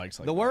show about bikes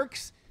like the that.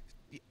 works.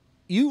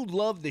 You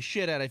love the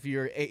shit out of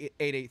your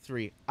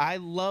 883. I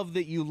love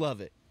that you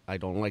love it. I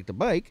don't like the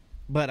bike,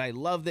 but I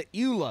love that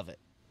you love it.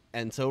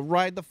 And so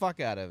ride the fuck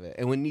out of it.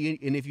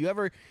 And if you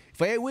ever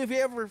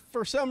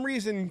for some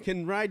reason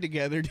can ride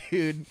together,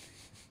 dude,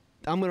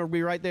 I'm gonna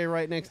be right there,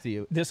 right next to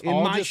you. This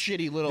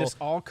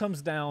all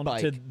comes down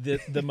bike. to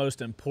the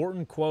most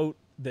important quote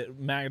that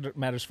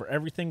matters for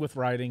everything with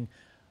riding: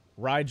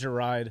 ride your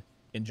ride,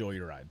 enjoy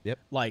your ride. Yep.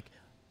 Like,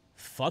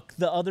 fuck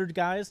the other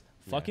guys.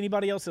 Fuck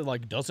anybody else that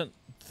like doesn't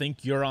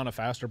think you're on a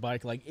faster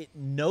bike. Like,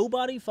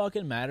 nobody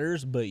fucking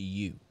matters but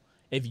you.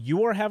 If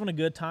you are having a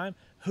good time,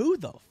 who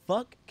the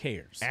fuck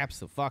cares?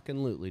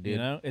 Absolutely, dude. You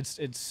know, it's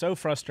so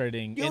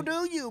frustrating. You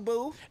do you,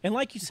 boo. And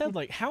like you said,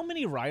 like, how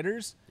many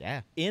riders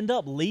Yeah. end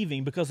up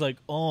leaving because like,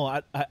 oh,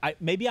 I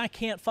maybe I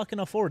can't fucking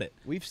afford it.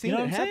 We've seen You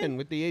know it what I'm happen saying?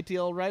 with the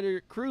ATL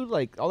rider crew,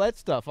 like all that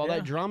stuff, all Yeah.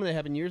 that drama that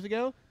happened years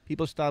ago.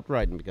 People stopped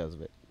riding because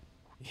of it.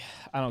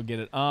 I don't get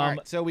it. All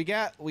right, so we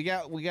got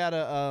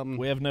a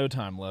We have no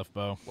time left,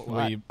 Bo.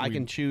 I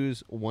can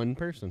choose one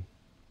person.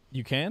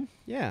 You can?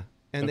 Yeah,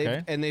 and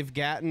Okay. they've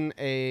gotten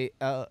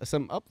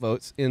some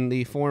upvotes in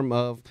the form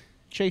of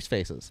chase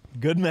faces.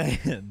 Good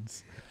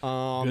mans.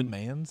 Um, Good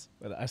mans?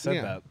 I said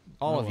yeah, that.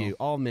 all Oh, of well. you,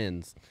 all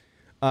men's.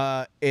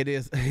 It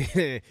is.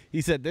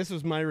 He said this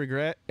was my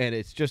regret, and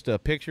it's just a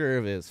picture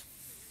of his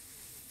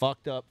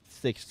fucked up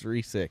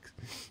 636.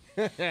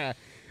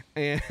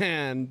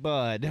 And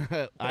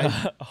Bud,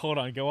 Hold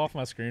on, go off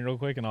my screen real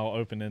quick, and I'll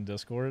open in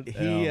Discord.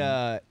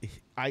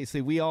 I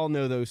see. We all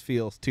know those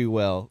feels too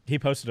well. He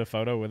posted a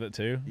photo with it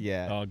too.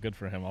 Yeah. Oh, good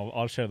for him.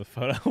 I'll share the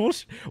photo.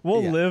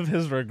 We'll Yeah. live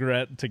his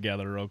regret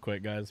together, real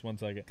quick, guys. 1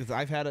 second. Because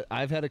I've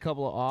had a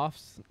couple of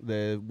offs.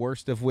 The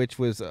worst of which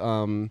was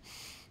the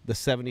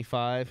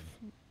 75,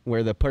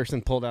 where the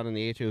person pulled out in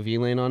the HOV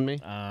lane on me.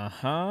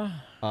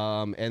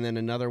 And then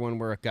another one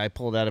where a guy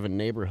pulled out of a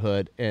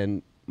neighborhood,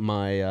 and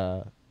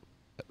my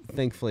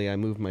thankfully I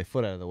moved my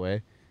foot out of the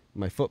way.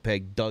 My foot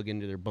peg dug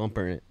into their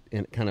bumper,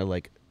 and it kind of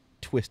like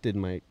twisted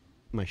my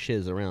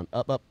shiz around.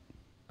 Up.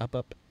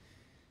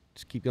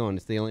 Just keep going.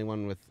 It's the only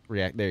one with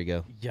react. There you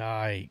go.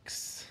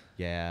 Yikes.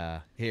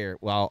 Yeah. Here.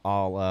 Well,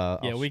 I'll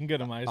We can go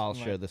to my. I'll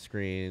share the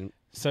screen.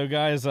 So,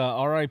 guys,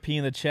 RIP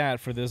in the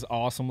chat for this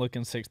awesome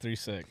looking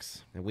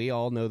 636. And we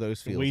all know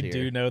those feels. We here.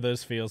 do know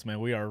those feels, man.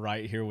 We are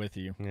right here with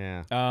you.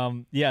 Yeah.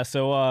 Yeah.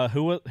 So,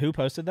 who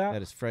posted that?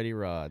 That is Freddie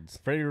Rods.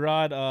 Freddie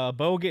Rod.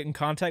 Bo will get in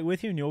contact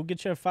with you, and you'll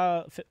get you a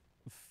 $50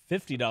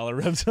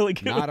 Revzilla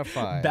giveaway. Not a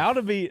 5. About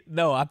to be.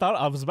 No, I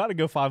was about to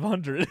go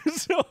 500.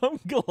 So I'm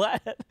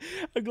glad.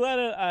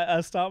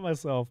 I stopped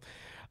myself.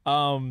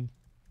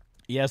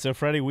 Yeah. So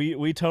Freddie,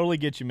 we totally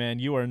get you, man.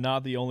 You are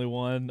not the only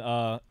one.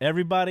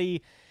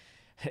 Everybody.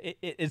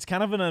 It's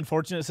kind of an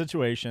unfortunate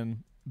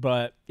situation,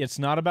 but it's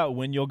not about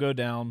when you'll go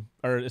down,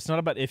 or it's not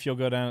about if you'll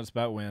go down. It's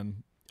about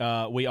when.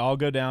 We all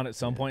go down at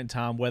some point in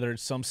time, whether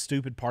it's some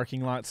stupid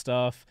parking lot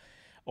stuff,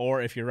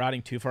 or if you're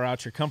riding too far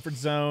out your comfort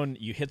zone,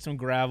 you hit some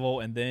gravel,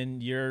 and then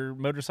your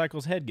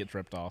motorcycle's head gets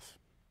ripped off.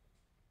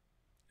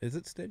 Is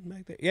it sitting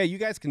back there? Yeah, you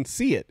guys can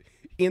see it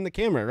in the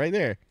camera right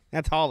there.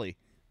 That's Holly.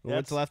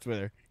 What's left with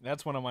her?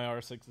 That's one of my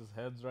R6's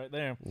heads right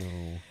there.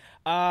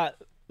 Oh.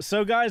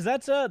 So guys,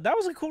 that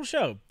was a cool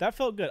show. That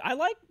felt good. I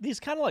like these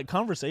kind of like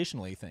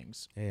conversationally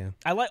things. Yeah.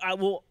 I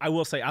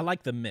will say I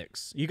like the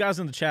mix. You guys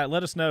in the chat,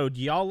 let us know.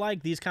 Do y'all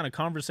like these kind of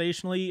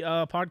conversationally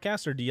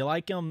podcasts, or do you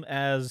like them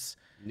as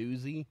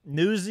Newsy?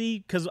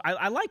 Because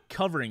I like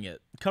covering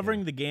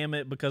the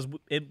gamut, because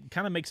it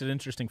kind of makes it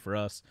interesting for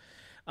us.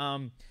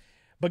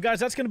 But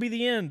guys, that's going to be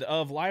the end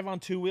of Live on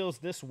Two Wheels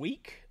this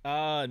week.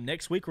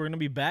 Next week we're going to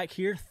be back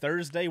here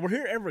Thursday. We're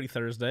here every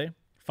Thursday,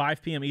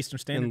 5 p.m. Eastern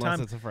Standard Time.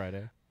 Unless it's a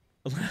Friday.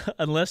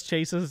 Unless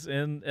Chase is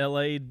in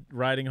LA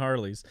riding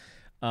Harleys.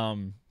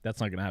 That's not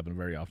going to happen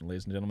very often,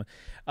 ladies and gentlemen.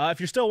 If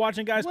you're still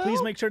watching, guys,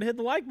 please make sure to hit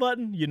the like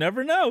button. You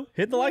never know.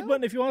 Hit the like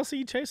button if you want to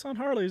see Chase on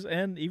Harleys,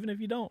 and even if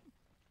you don't.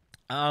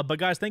 But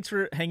guys, thanks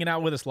for hanging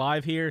out with us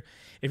live here.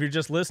 If you're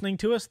just listening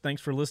to us,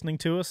 thanks for listening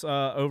to us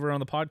over on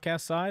the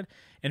podcast side.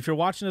 And if you're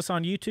watching us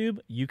on YouTube,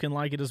 you can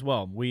like it as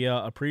well. We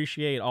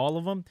appreciate all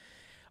of them.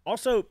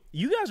 Also,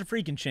 you guys are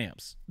freaking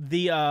champs.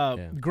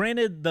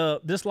 Granted,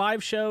 this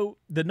live show,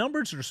 the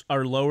numbers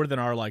are lower than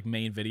our like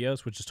main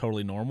videos, which is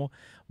totally normal.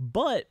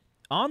 But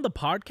on the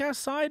podcast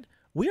side,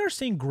 we are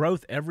seeing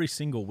growth every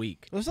single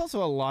week. There's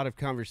also a lot of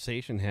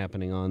conversation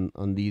happening on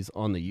the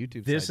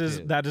YouTube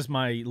side. That is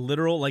my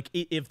literal, like,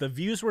 if the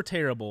views were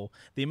terrible,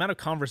 the amount of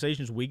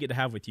conversations we get to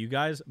have with you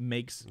guys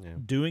makes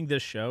doing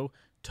this show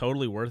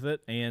totally worth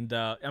it. And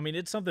I mean,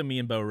 it's something me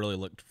and Bo really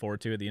looked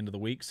forward to at the end of the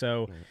week.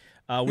 So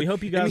we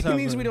hope you guys it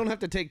means we don't have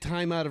to take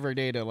time out of our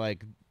day to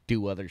like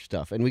do other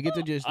stuff, and we get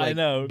to just like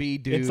be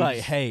dudes. It's like,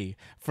 hey,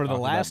 for the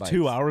last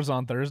 2 hours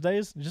on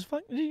Thursdays, just go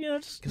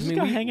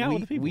hang out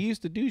with the people. We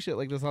used to do shit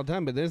like this all the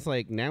time, but then it's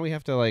like now we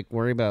have to like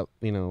worry about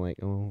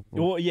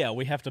well, yeah,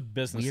 we have to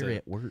business. We're it.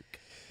 at work.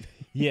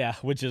 Yeah,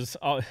 which is,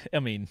 I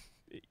mean,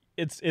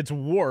 it's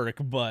work,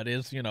 but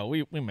it's we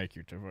make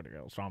YouTube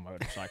videos on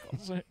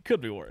motorcycles. It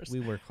could be worse. We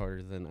work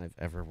harder than I've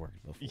ever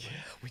worked before. Yeah,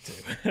 we do.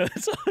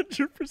 That's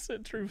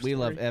 100% true. We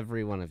love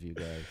every one of you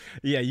guys.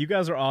 Yeah, you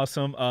guys are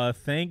awesome.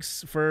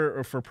 Thanks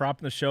for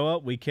propping the show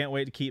up. We can't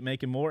wait to keep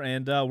making more,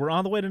 and we're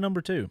on the way to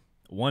number 2.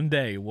 One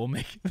day we'll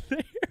make it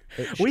there.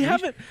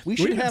 We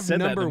should have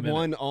number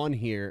 1 on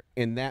here,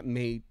 and that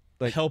may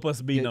help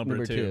us be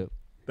number 2.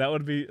 That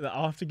would be.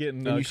 I'll have to get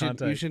in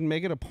contact. You should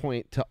make it a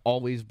point to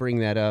always bring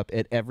that up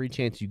at every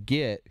chance you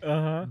get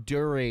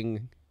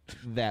during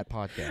that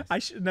podcast.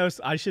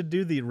 I should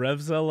do the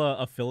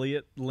Revzilla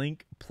affiliate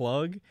link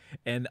plug,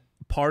 and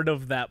part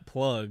of that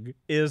plug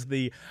is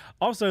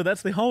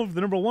that's the home of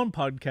the number 1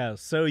 podcast.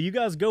 So you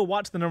guys go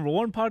watch the number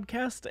 1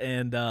 podcast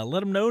and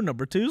let them know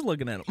number 2's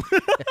looking at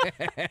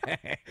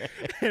them.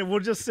 And we'll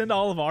just send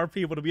all of our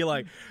people to be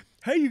like,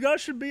 hey, you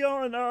guys should be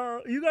on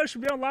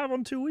live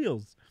on 2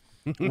 Wheels.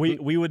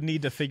 we would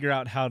need to figure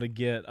out how to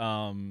get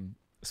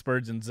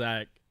Spurge and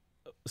Zach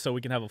so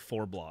we can have a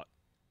 4 block.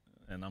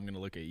 And I'm gonna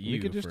look at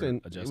you. We're just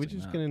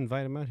gonna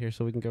invite them out here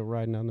so we can go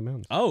riding down the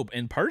mountains. Oh,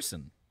 in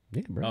person.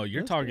 Yeah, bro. Oh,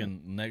 you're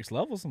talking next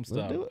level some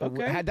stuff.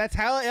 Okay, that's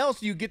how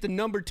else you get to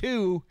number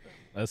 2.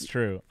 That's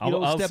true.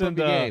 I'll step up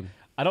the game.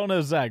 I don't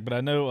know Zach, but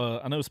I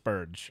know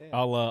Spurge. Yeah.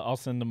 I'll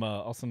send him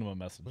a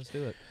message. Let's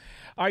do it.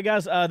 All right,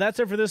 guys, that's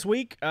it for this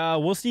week.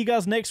 We'll see you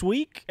guys next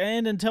week.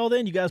 And until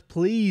then, you guys,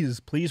 please,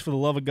 for the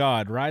love of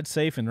God, ride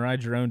safe and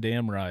ride your own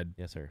damn ride.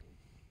 Yes, sir.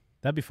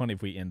 That'd be funny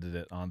if we ended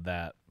it on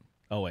that.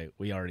 Oh, wait,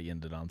 we already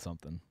ended on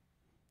something.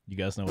 You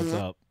guys know what's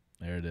up.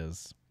 There it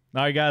is.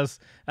 All right, guys,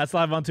 that's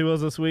Live on 2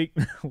 Wheels this week.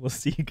 We'll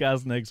see you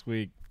guys next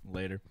week.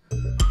 Later.